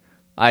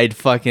 I'd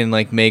fucking,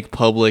 like, make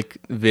public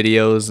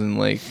videos and,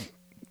 like,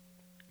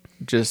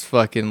 just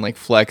fucking, like,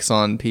 flex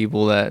on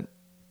people that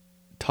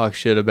talk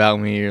shit about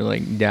me or,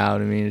 like,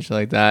 doubt me and shit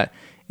like that.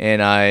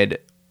 And I'd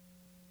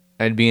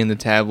be in the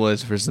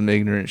tabloids for some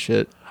ignorant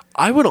shit.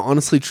 I would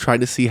honestly try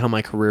to see how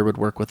my career would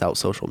work without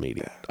social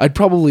media. I'd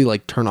probably,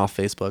 like, turn off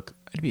Facebook.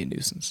 I'd be a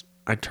nuisance.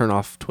 I'd turn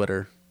off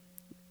Twitter.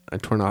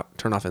 I'd turn off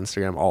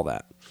Instagram, all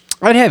that.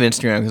 I'd have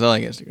Instagram because I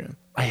like Instagram.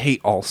 I hate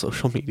all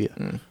social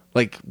media.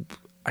 Like,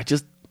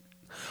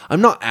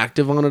 I'm not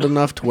active on it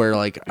enough to where,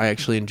 like, I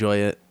actually enjoy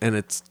it, and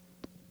it's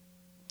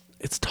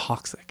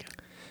toxic.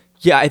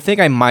 Yeah, I think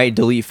I might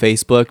delete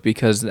Facebook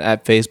because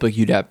at Facebook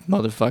you'd have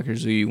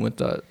motherfuckers who you went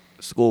to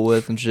school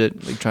with and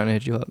shit, like, trying to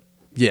hit you up.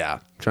 Yeah,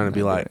 trying to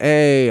be like,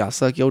 hey, I'll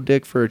suck your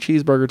dick for a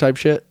cheeseburger type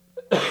shit.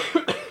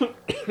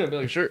 I'd be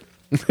like, sure.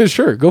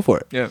 Sure, go for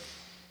it. Yeah.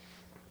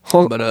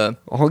 But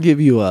I'll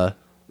give you a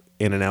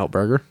In-N-Out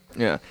burger.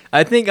 Yeah.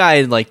 I think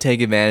I'd, like,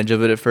 take advantage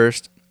of it at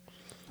first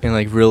and,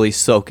 like, really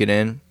soak it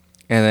in.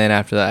 And then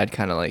after that, I'd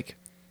kind of, like,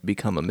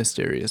 become a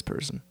mysterious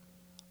person.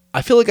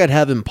 I feel like I'd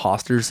have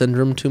imposter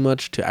syndrome too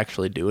much to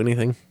actually do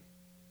anything.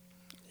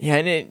 Yeah,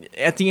 and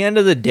at the end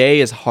of the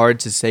day, it's hard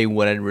to say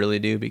what I'd really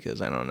do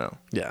because I don't know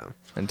Yeah.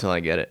 until I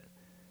get it.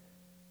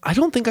 I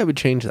don't think I would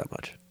change that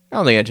much. I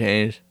don't think I'd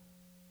change.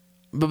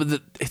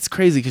 But it's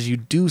crazy because you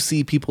do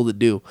see people that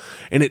do.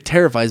 And it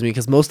terrifies me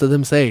because most of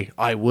them say,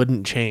 I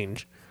wouldn't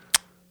change.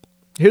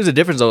 Here's the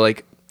difference, though.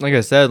 Like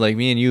I said, like,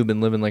 me and you have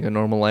been living, like, a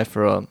normal life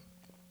for a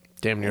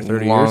Damn near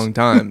 30 long years.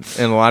 time.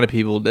 And a lot of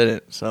people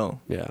didn't, so.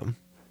 Yeah.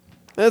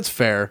 That's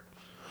fair.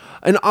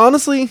 And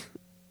honestly,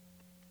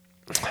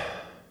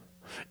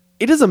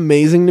 it is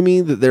amazing to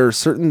me that there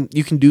are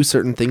you can do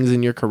certain things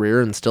in your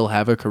career and still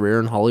have a career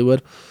in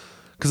Hollywood.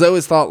 Because I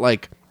always thought,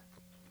 like,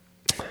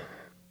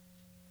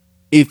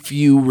 if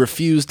you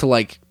refuse to,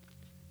 like,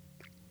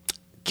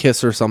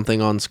 kiss or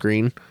something on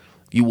screen,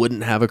 you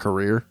wouldn't have a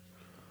career.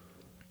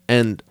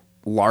 And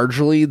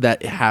largely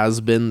that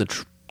has been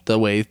the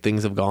way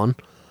things have gone.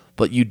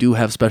 But you do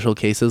have special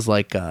cases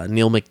like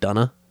Neil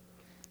McDonough,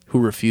 who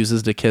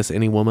refuses to kiss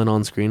any woman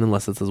on screen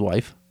unless it's his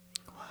wife.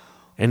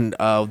 And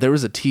there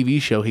was a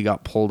TV show he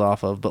got pulled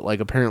off of, but, like,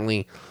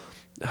 apparently,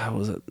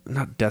 was it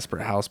not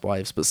Desperate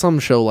Housewives, but some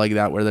show like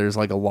that where there's,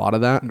 like, a lot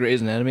of that.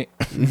 Grey's Anatomy?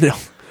 No.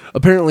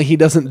 Apparently he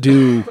doesn't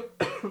do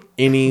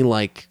any,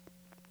 like,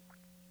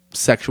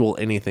 sexual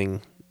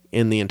anything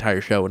in the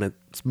entire show, and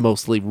it's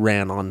mostly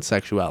ran on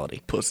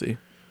sexuality. Pussy.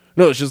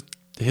 No, it's just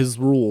his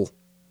rule.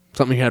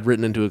 Something he had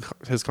written into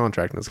his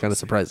contract, and it's kind of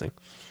surprising.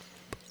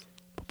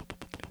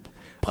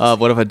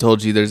 What if I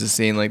told you there's a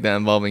scene like that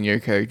involving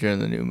your character in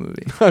the new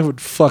movie? I would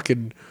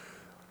fucking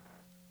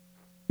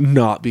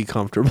not be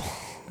comfortable.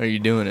 Are you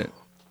doing it?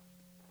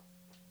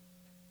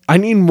 I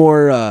need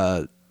more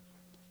a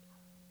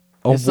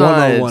It's not-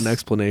 one-on-one it's-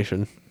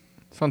 explanation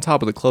It's on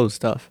top of the clothes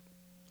stuff.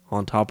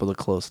 on top of the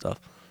close stuff.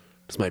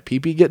 Does my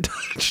pee-pee get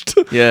touched?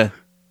 Yeah.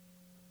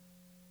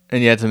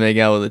 And you have to make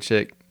out with a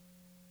chick.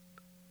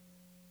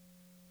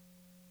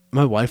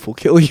 My wife will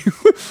kill you.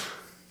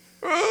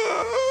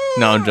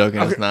 No, I'm joking.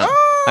 It's not.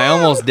 I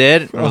almost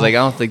did. I was like, I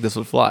don't think this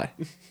would fly.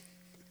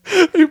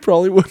 You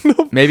probably wouldn't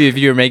have. Maybe if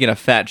you were making a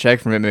fat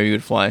check from it, maybe it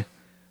would fly.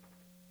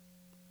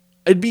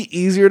 It'd be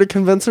easier to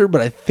convince her,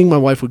 but I think my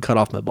wife would cut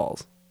off my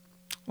balls.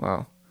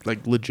 Wow.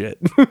 Like, legit.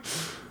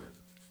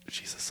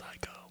 She's a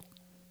psycho.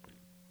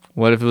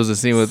 What if it was a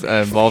scene with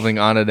involving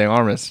Ana de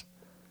Armas?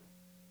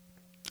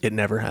 It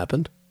never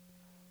happened.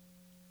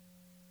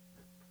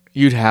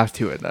 You'd have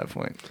to at that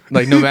point.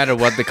 Like, no matter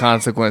what the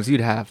consequence,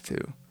 you'd have to.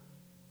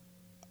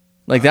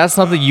 Like, that's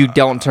something you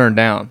don't turn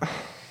down.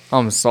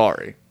 I'm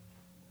sorry.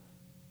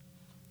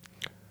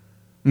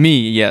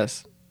 Me,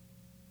 yes.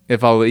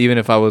 Even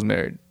if I was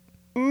married.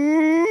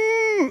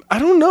 I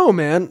don't know,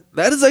 man.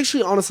 That is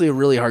actually honestly a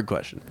really hard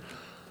question.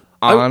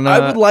 I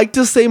would like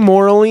to say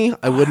morally,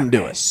 I wouldn't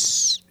do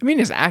it. I mean,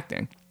 it's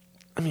acting.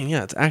 I mean,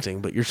 yeah, it's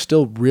acting, but you're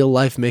still real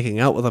life making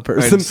out with a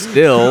person. And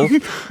still,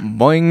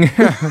 boing.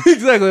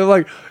 Exactly. I'm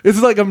like,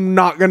 it's like I'm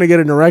not gonna get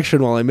an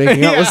erection while I'm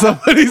making out with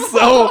somebody.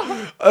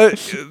 So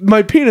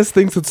my penis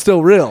thinks it's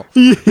still real. So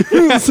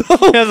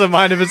It has a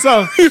mind of its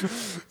own.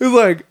 it's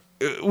like,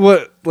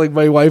 what? Like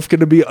my wife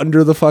gonna be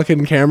under the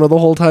fucking camera the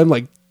whole time,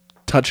 like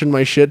touching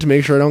my shit to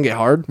make sure I don't get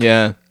hard?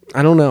 Yeah.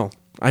 I don't know.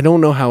 I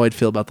don't know how I'd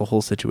feel about the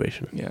whole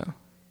situation. Yeah.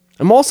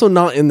 I'm also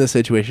not in this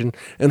situation,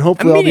 and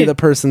hopefully I'll be it- the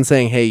person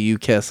saying, "Hey, you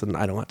kiss," and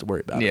I don't have to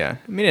worry about it. Yeah.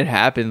 I mean, it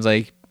happens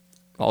like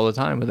all the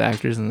time with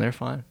actors, and they're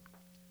fine.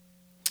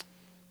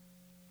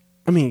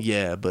 I mean,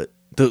 yeah, but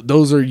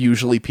those are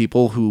usually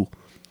people who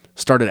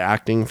started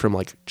acting from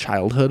like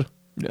childhood,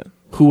 Yeah.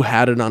 who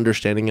had an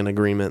understanding and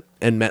agreement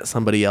and met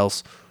somebody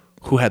else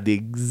who had the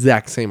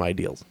exact same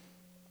ideals.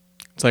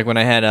 It's like when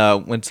I had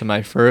went to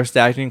my first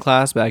acting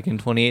class back in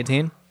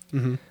 2018.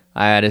 Mm-hmm.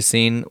 I had a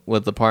scene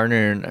with the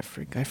partner, and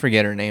I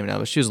forget her name now,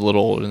 but she was a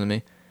little older than me.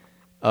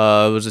 It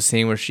was a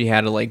scene where she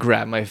had to like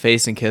grab my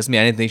face and kiss me.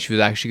 I didn't think she was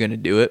actually going to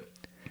do it,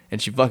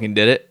 and she fucking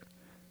did it.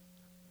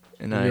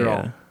 And You're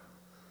all-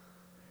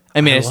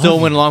 I still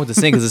went along with the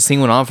scene because the scene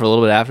went on for a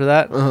little bit after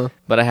that. Uh-huh.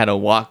 But I had to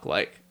walk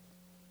like,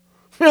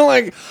 You're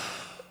like,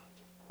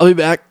 I'll be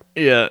back.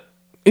 yeah,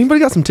 Anybody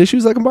got some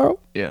tissues I can borrow?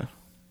 yeah.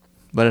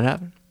 But it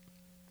happened.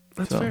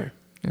 That's So, fair.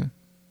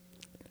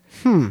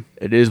 Yeah.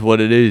 It is what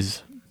it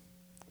is.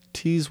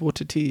 Tease what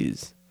to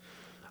tease.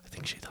 I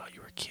think she thought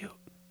you were cute.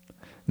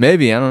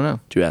 Maybe, I don't know.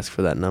 Did you ask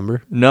for that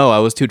number? No, I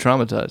was too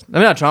traumatized. I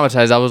mean, not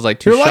traumatized. I was like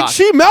too You're like, shocked.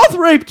 she mouth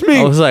raped me.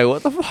 I was like,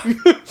 what the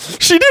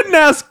fuck? She didn't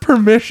ask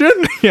permission.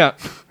 Yeah.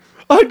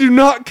 I do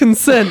not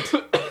consent.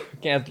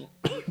 Cancel.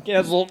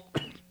 Canceled.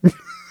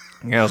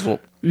 Canceled.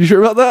 You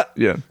sure about that?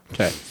 Yeah.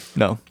 Okay.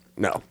 No.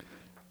 No.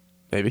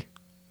 Maybe.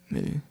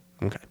 Maybe.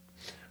 Okay.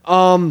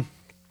 I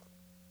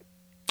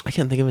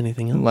can't think of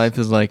anything else. Life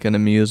is like an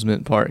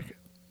amusement park.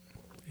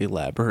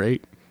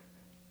 Elaborate.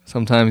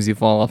 Sometimes you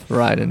fall off the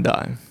ride and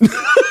die.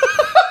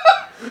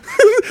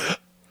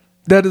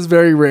 That is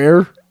very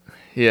rare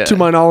Yeah. to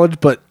my knowledge,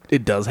 but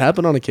it does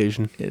happen on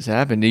occasion. It's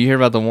happened. Did you hear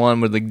about the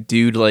one where the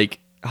dude like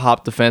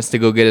hopped the fence to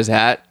go get his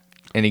hat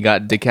and he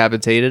got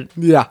decapitated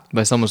Yeah.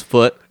 by someone's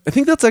foot? I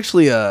think that's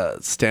actually a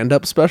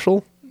stand-up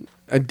special.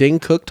 Dane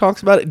Cook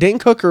talks about it. Dane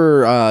Cook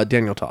or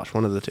Daniel Tosh,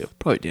 one of the two.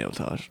 Probably Daniel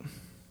Tosh.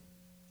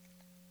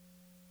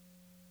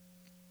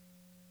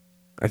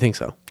 I think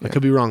so. I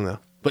could be wrong, though.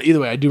 But either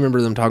way, I do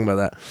remember them talking about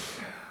that.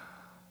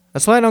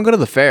 That's why I don't go to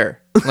the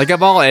fair. Like,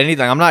 if I'll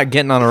anything, I'm not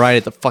getting on a ride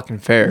at the fucking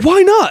fair.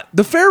 Why not?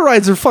 The fair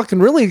rides are fucking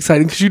really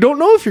exciting because you don't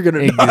know if you're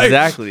going to die.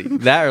 Exactly.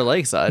 That or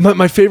Lakeside.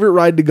 My favorite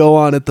ride to go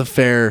on at the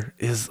fair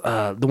is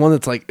the one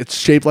that's like, it's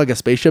shaped like a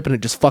spaceship and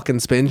it just fucking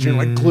spins. You're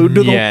like glued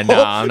to the Yeah, wall.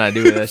 no, I'm not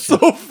doing that shit.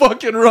 So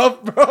fucking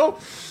rough, bro.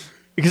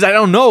 Because I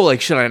don't know,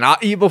 like, should I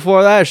not eat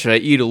before that? Should I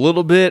eat a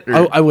little bit?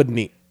 Or I wouldn't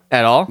eat.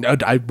 at all? No,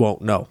 I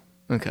won't, no.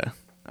 Okay.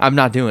 I'm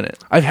not doing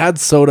it. I've had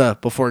soda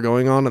before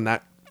going on and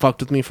that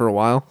fucked with me for a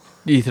while.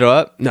 Do you throw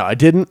up? No, I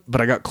didn't,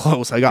 but I got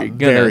close. I got You're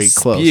gonna very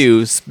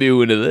close.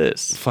 spew into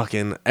this.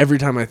 Fucking every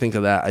time I think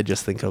of that, I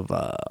just think of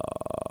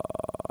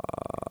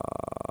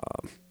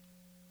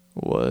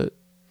What?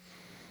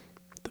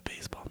 the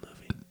baseball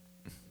movie.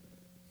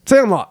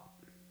 Sandlot.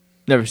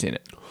 Never seen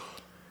it.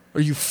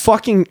 Are you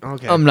fucking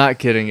okay? I'm not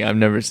kidding. I've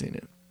never seen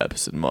it.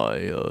 That's in my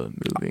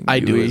moving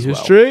I do as well.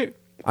 history.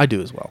 I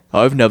do as well.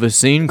 I've never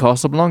seen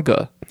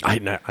Casablanca. I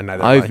neither.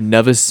 I've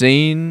never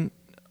seen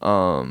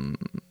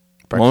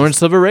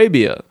Lawrence of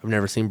Arabia. I've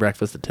never seen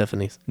Breakfast at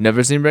Tiffany's.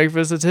 Never seen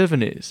Breakfast at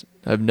Tiffany's.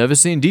 I've never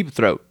seen Deep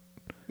Throat.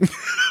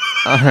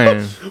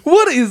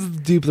 What is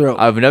Deep Throat?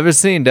 I've never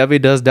seen Debbie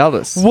Does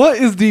Dallas. What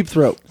is Deep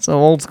Throat? It's an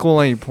old school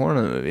like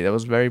porno movie that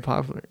was very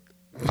popular.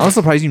 I'm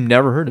surprised you've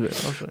never heard of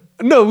it. Actually.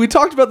 No, we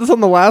talked about this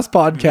on the last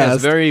Yeah, podcast.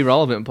 it's very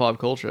relevant in pop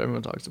culture.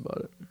 Everyone talks about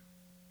it,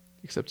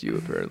 except you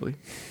apparently.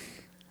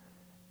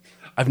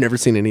 I've never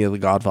seen any of the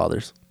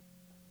Godfathers.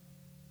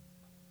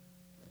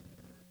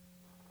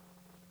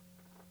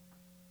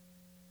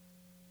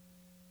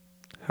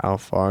 How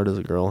far does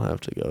a girl have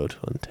to go to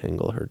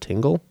untangle her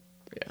tingle?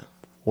 Yeah.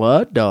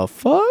 What the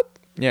fuck?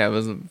 Yeah, it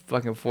was the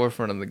fucking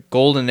forefront of the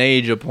golden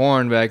age of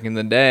porn back in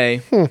the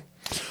day.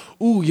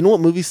 Ooh, you know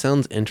what movie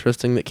sounds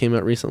interesting that came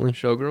out recently?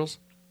 Showgirls.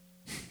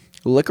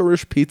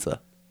 Licorice Pizza.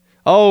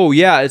 Oh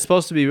yeah, it's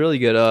supposed to be really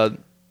good.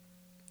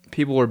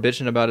 People were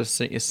bitching about a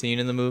scene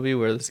in the movie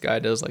where this guy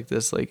does like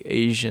this like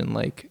Asian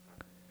like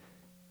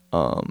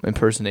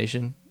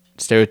impersonation,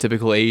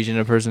 stereotypical Asian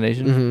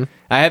impersonation. Mm-hmm.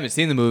 I haven't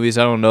seen the movie,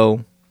 so I don't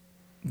know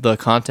the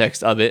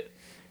context of it,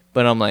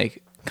 but I'm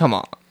like, come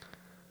on.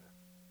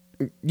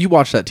 You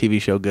watched that TV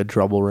show Good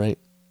Trouble, right?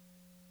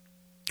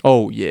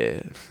 Oh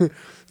yeah,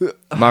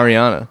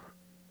 Mariana.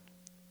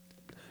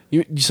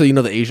 So you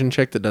know the Asian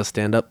chick that does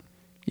stand up?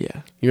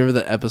 Yeah. You remember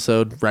the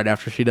episode right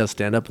after she does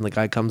stand up and the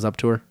guy comes up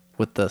to her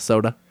with the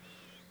soda?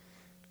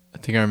 I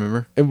think I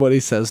remember. And what he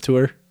says to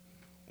her?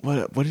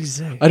 What did he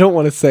say? I don't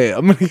want to say it.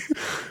 I'm gonna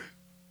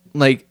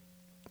Like,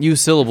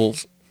 use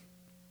syllables.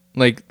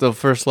 Like the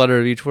first letter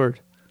of each word.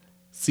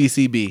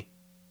 CCB.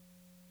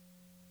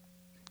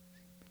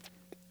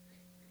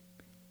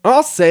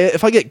 I'll say it.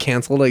 If I get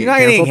canceled, I get You're not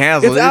getting canceled.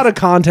 canceled. It's out of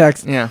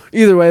context. Yeah.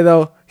 Either way,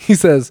 though, he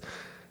says,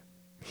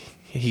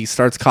 he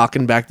starts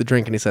cocking back the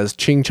drink and he says,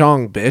 "Ching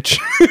chong, bitch."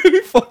 And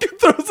he fucking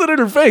throws it in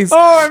her face. Oh,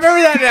 I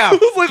remember that now. I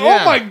was like, Yeah.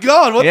 oh my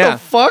God, what Yeah. the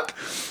fuck?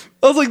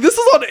 I was like, this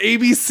is on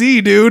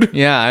ABC, dude.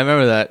 Yeah, I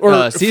remember that.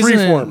 Or Season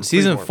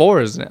Freeform.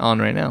 4 is on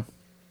right now.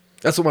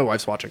 That's what my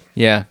wife's watching.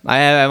 Yeah,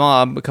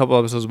 I'm a couple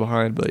episodes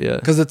behind, but yeah.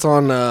 Because it's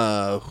on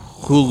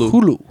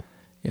Hulu.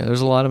 Yeah, there's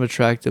a lot of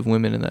attractive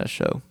women in that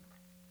show.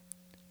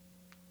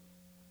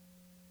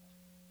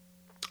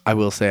 I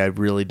will say I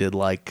really did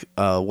like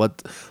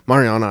what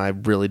Mariana I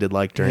really did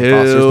like during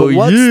Hell Foster's. But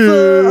what's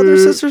the other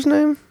sister's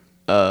name?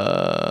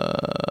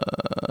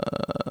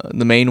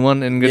 The main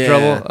one in Good Yeah.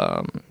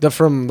 Trouble.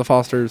 From the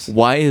Fosters.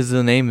 Why is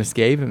the name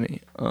escaping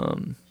me?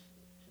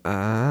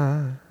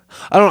 I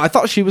don't know. I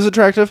thought she was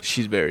attractive,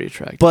 She's very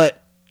attractive.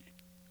 but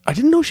I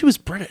didn't know she was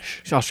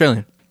British. She's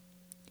Australian.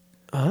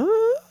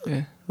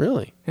 Yeah.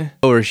 Really?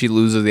 Or she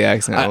loses the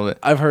accent a little bit.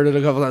 I've heard it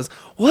a couple times.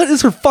 What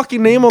is her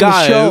fucking name on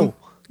the show?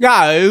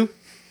 No.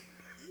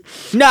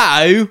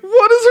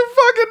 What is her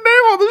fucking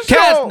name on the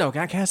show? No,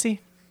 not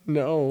Cassie.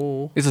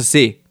 No. It's a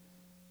C.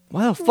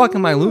 Why the fuck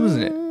am I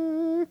losing it?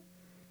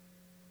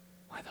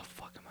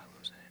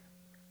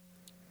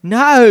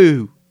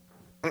 No.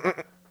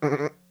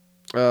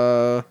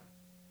 Bro,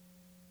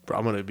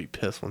 I'm gonna be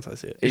pissed once I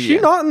see it. Is she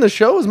Yeah. not in the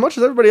show as much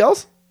as everybody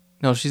else?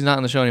 No, she's not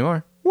in the show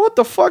anymore. What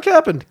the fuck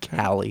happened?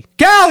 Callie.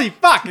 Callie,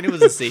 fuck, and it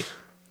was a C.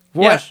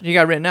 What? Yeah, she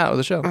got written out of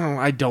the show. Oh,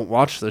 I don't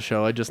watch the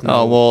show. I just know.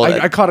 Oh, well,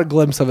 I caught a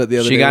glimpse of it the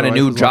other day. She got My a wife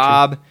new was watching.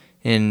 job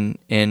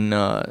in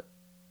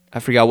I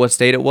forgot what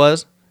state it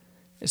was.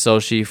 So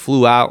she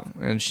flew out,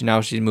 and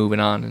she's moving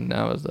on, and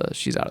now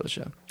she's out of the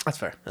show. That's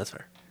fair. That's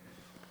fair.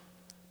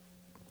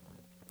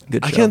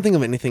 Good show. I can't think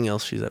of anything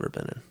else she's ever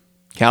been in.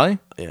 Callie?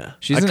 Yeah.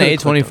 She's I in an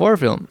could've clicked A24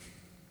 film.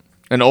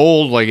 An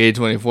old, like,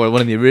 A24.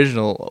 One of the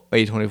original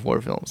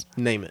A24 films.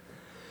 on it. Name it.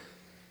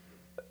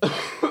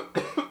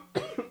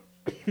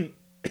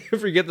 I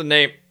forget the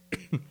name.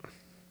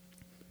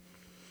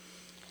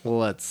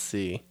 Let's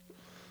see.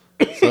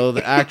 So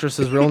the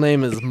actress's real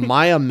name is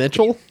Maya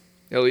Mitchell.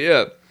 Hell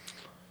yeah.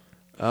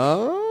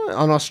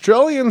 An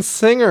Australian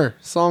singer,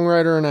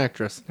 songwriter, and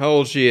actress. How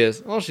old she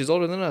is? Oh, she's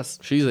older than us.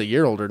 She's a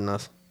year older than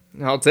us.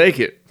 I'll take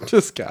it.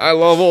 This guy. I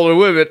love older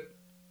women.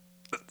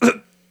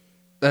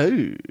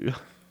 Oh.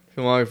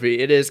 Filmography.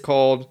 It is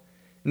called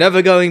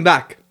Never Going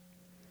Back.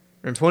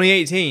 From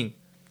 2018.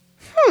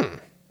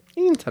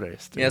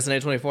 Interesting. Yeah, it's an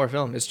A24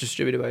 film. It's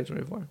distributed by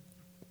A24.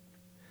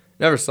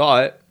 Never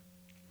saw it.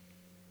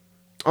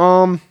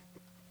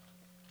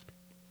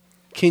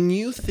 Can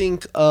you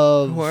think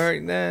of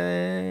Work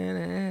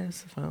then.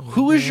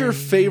 who is your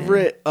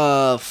favorite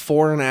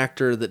foreign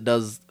actor that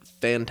does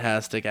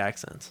fantastic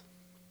accents?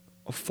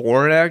 A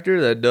foreign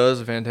actor that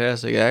does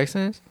fantastic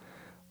accents?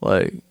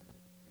 Like,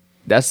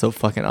 that's a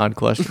fucking odd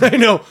question. I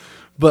know,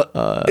 but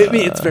I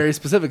mean it's very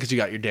specific because you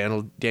got your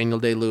Daniel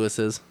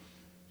Day-Lewis's.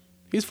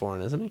 He's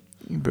foreign, isn't he?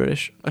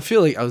 British. I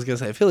feel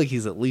like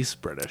he's at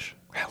least British.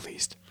 At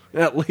least.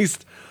 At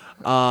least.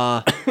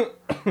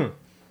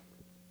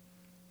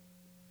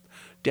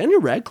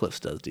 Daniel Radcliffe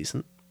does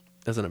decent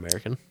as an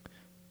American.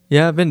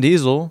 Yeah, Vin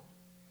Diesel.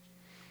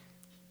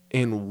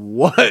 In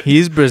what?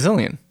 He's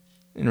Brazilian.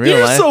 In real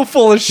You're life. so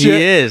full of shit.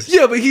 He is.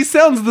 Yeah, but he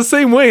sounds the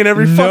same way in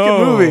every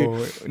fucking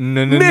movie.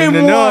 No, Name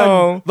one.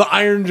 no. The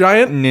Iron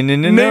Giant. No.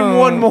 Name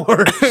one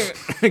more.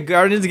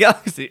 Guardians of the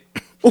Galaxy.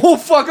 Oh,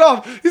 fuck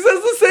off. He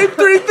says the same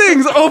three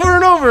things over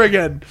and over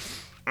again.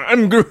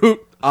 I'm Groot.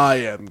 I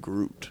am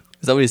Groot.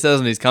 Is that what he says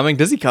when he's coming?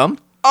 Does he come?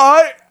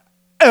 I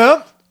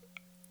am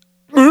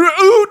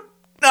Groot.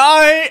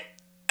 I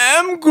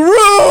am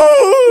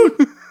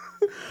Groot.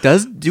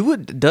 Does it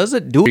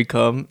do it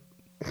come?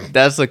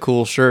 That's a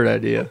cool shirt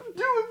idea.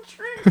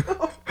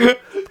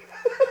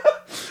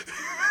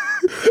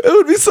 It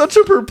would be such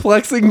a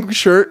perplexing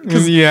shirt.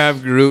 Because you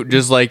have Groot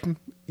just like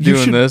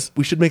doing this.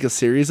 We should make a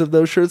series of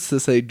those shirts to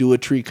say "Do a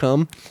tree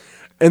come,"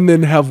 and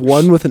then have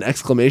one with an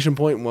exclamation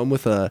point, and one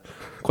with a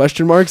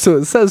question mark, so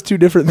it says two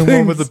different things.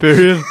 One with a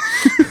period.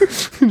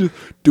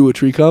 Do a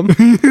tree come?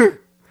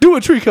 Do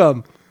a tree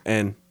come?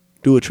 And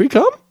do a tree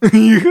come?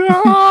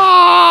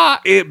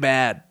 It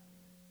bad.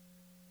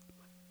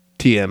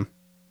 TM.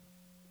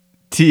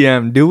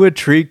 TM. Do a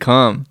tree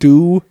come.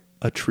 Do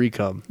a tree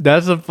come.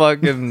 That's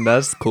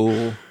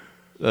cool.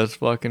 That's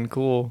fucking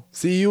cool.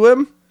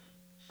 CUM?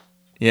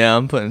 Yeah,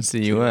 I'm putting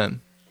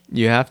CUM.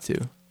 You have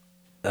to.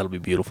 That'll be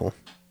beautiful.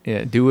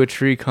 Yeah, do a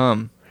tree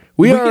come.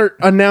 We are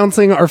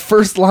announcing our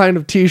first line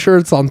of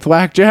t-shirts on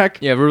Thwackjack.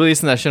 Yeah, we're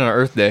releasing that shit on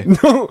Earth Day.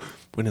 No.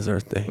 When is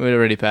Earth Day? We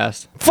already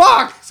passed.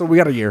 Fuck! So we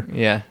got a year.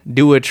 Yeah.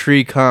 Do a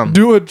tree come.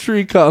 Do a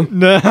tree come.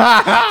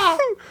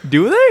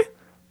 Do they?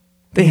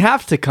 They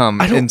have to come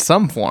I don't in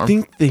some form. I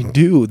think they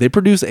do. They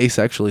produce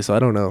asexually, so I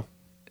don't know.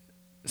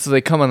 So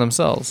they come on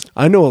themselves.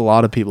 I know a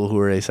lot of people who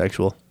are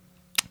asexual.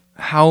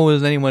 How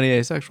is anybody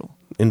asexual?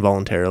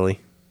 Involuntarily.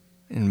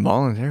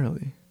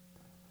 Involuntarily.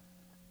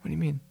 What do you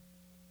mean?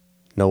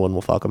 No one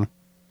will fuck them.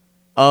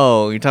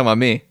 Oh, you're talking about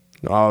me.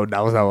 Oh, that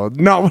was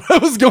not what I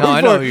was going for.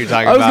 I know who you're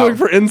talking I was about. going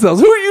for incels.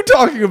 Who are you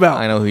talking about?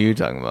 I know who you're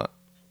talking about.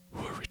 Who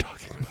are we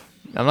talking about?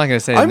 I'm not going to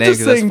say I'm his name just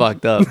because that's saying-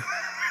 fucked up.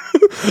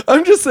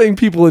 I'm just saying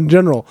people in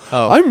general.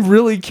 Oh. I'm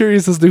really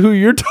curious as to who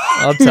you're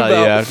talking I'll tell about.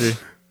 you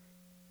after.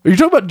 Are you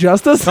talking about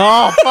Justice?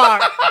 Oh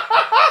fuck!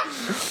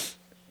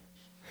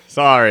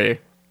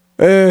 Sorry.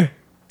 Huh?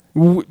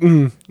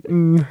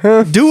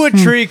 Do a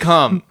tree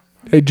come?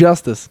 Hey,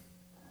 Justice.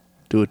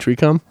 Do a tree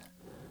come?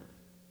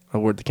 Oh,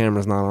 word, the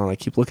camera's not on. I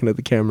keep looking at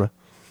the camera.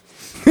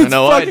 I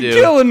know I Fucking do.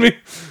 killing me.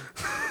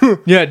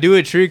 Yeah, do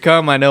a tree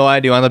come? I know I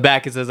do. On the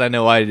back it says I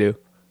know I do.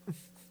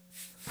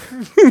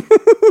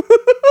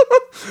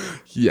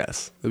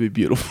 Yes, that'd be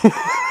beautiful.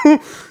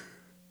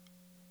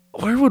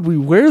 Where would we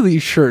wear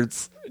these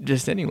shirts?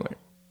 Just anywhere.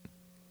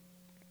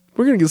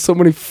 We're gonna get so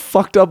many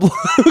fucked up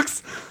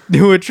looks.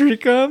 Do a tree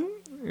come?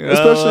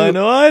 Especially- I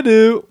know I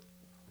do.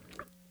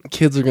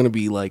 Kids are gonna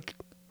be like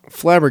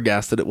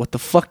flabbergasted at what the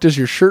fuck does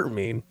your shirt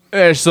mean?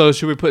 So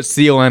should we put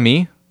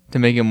COME to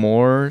make it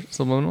more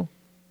subliminal?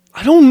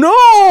 I don't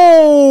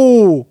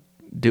know.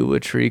 Do a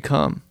tree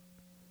come?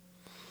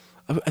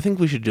 I think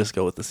we should just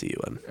go with the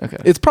CUM. Okay.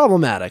 It's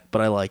problematic, but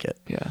I like it.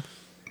 Yeah.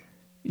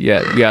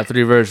 Yeah, you got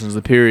 3 versions: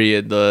 the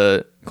period,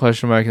 the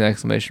question mark, and the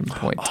exclamation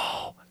point.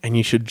 And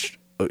you should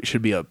it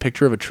should be a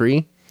picture of a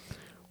tree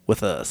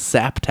with a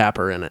sap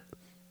tapper in it.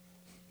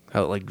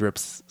 How it like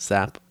drips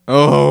sap.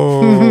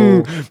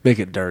 Oh, Make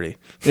it dirty.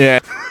 yeah.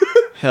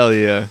 Hell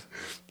yeah.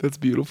 That's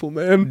beautiful,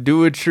 man.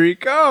 Do a tree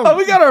come? Oh,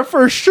 we got our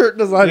first shirt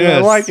design. I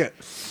Yes. like it.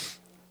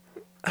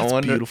 I That's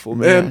wonder- beautiful,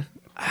 man. Yeah.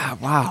 Ah,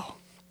 wow.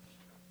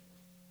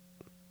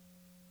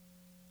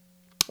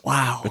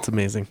 Wow. It's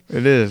amazing.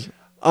 It is.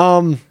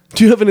 Do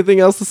you have anything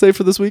else to say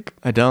for this week?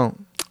 I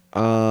don't.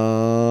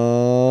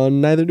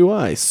 Neither do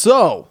I.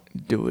 So,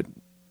 Do it.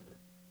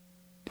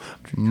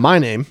 my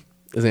name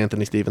is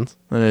Anthony Stevens.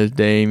 My name is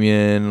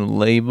Damien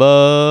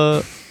Leba.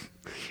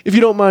 If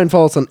you don't mind,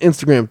 follow us on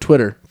Instagram,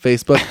 Twitter,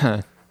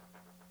 Facebook,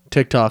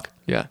 TikTok,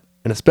 Yeah.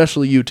 and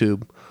especially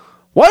YouTube.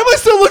 Why am I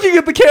still looking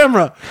at the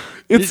camera?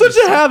 It's such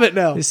a habit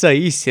now. You're so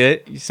used to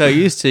it. You're so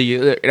used to you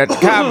looking at the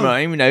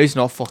camera, even though it's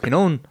not fucking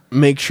on.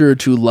 Make sure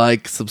to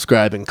like,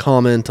 subscribe, and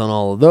comment on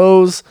all of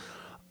those.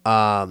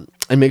 And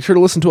make sure to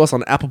listen to us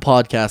on Apple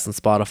Podcasts and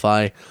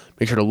Spotify.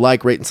 Make sure to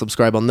like, rate, and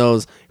subscribe on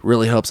those. It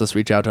really helps us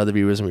reach out to other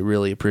viewers, and we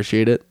really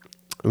appreciate it.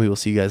 And we will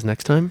see you guys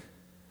next time.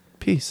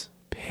 Peace.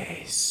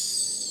 Peace.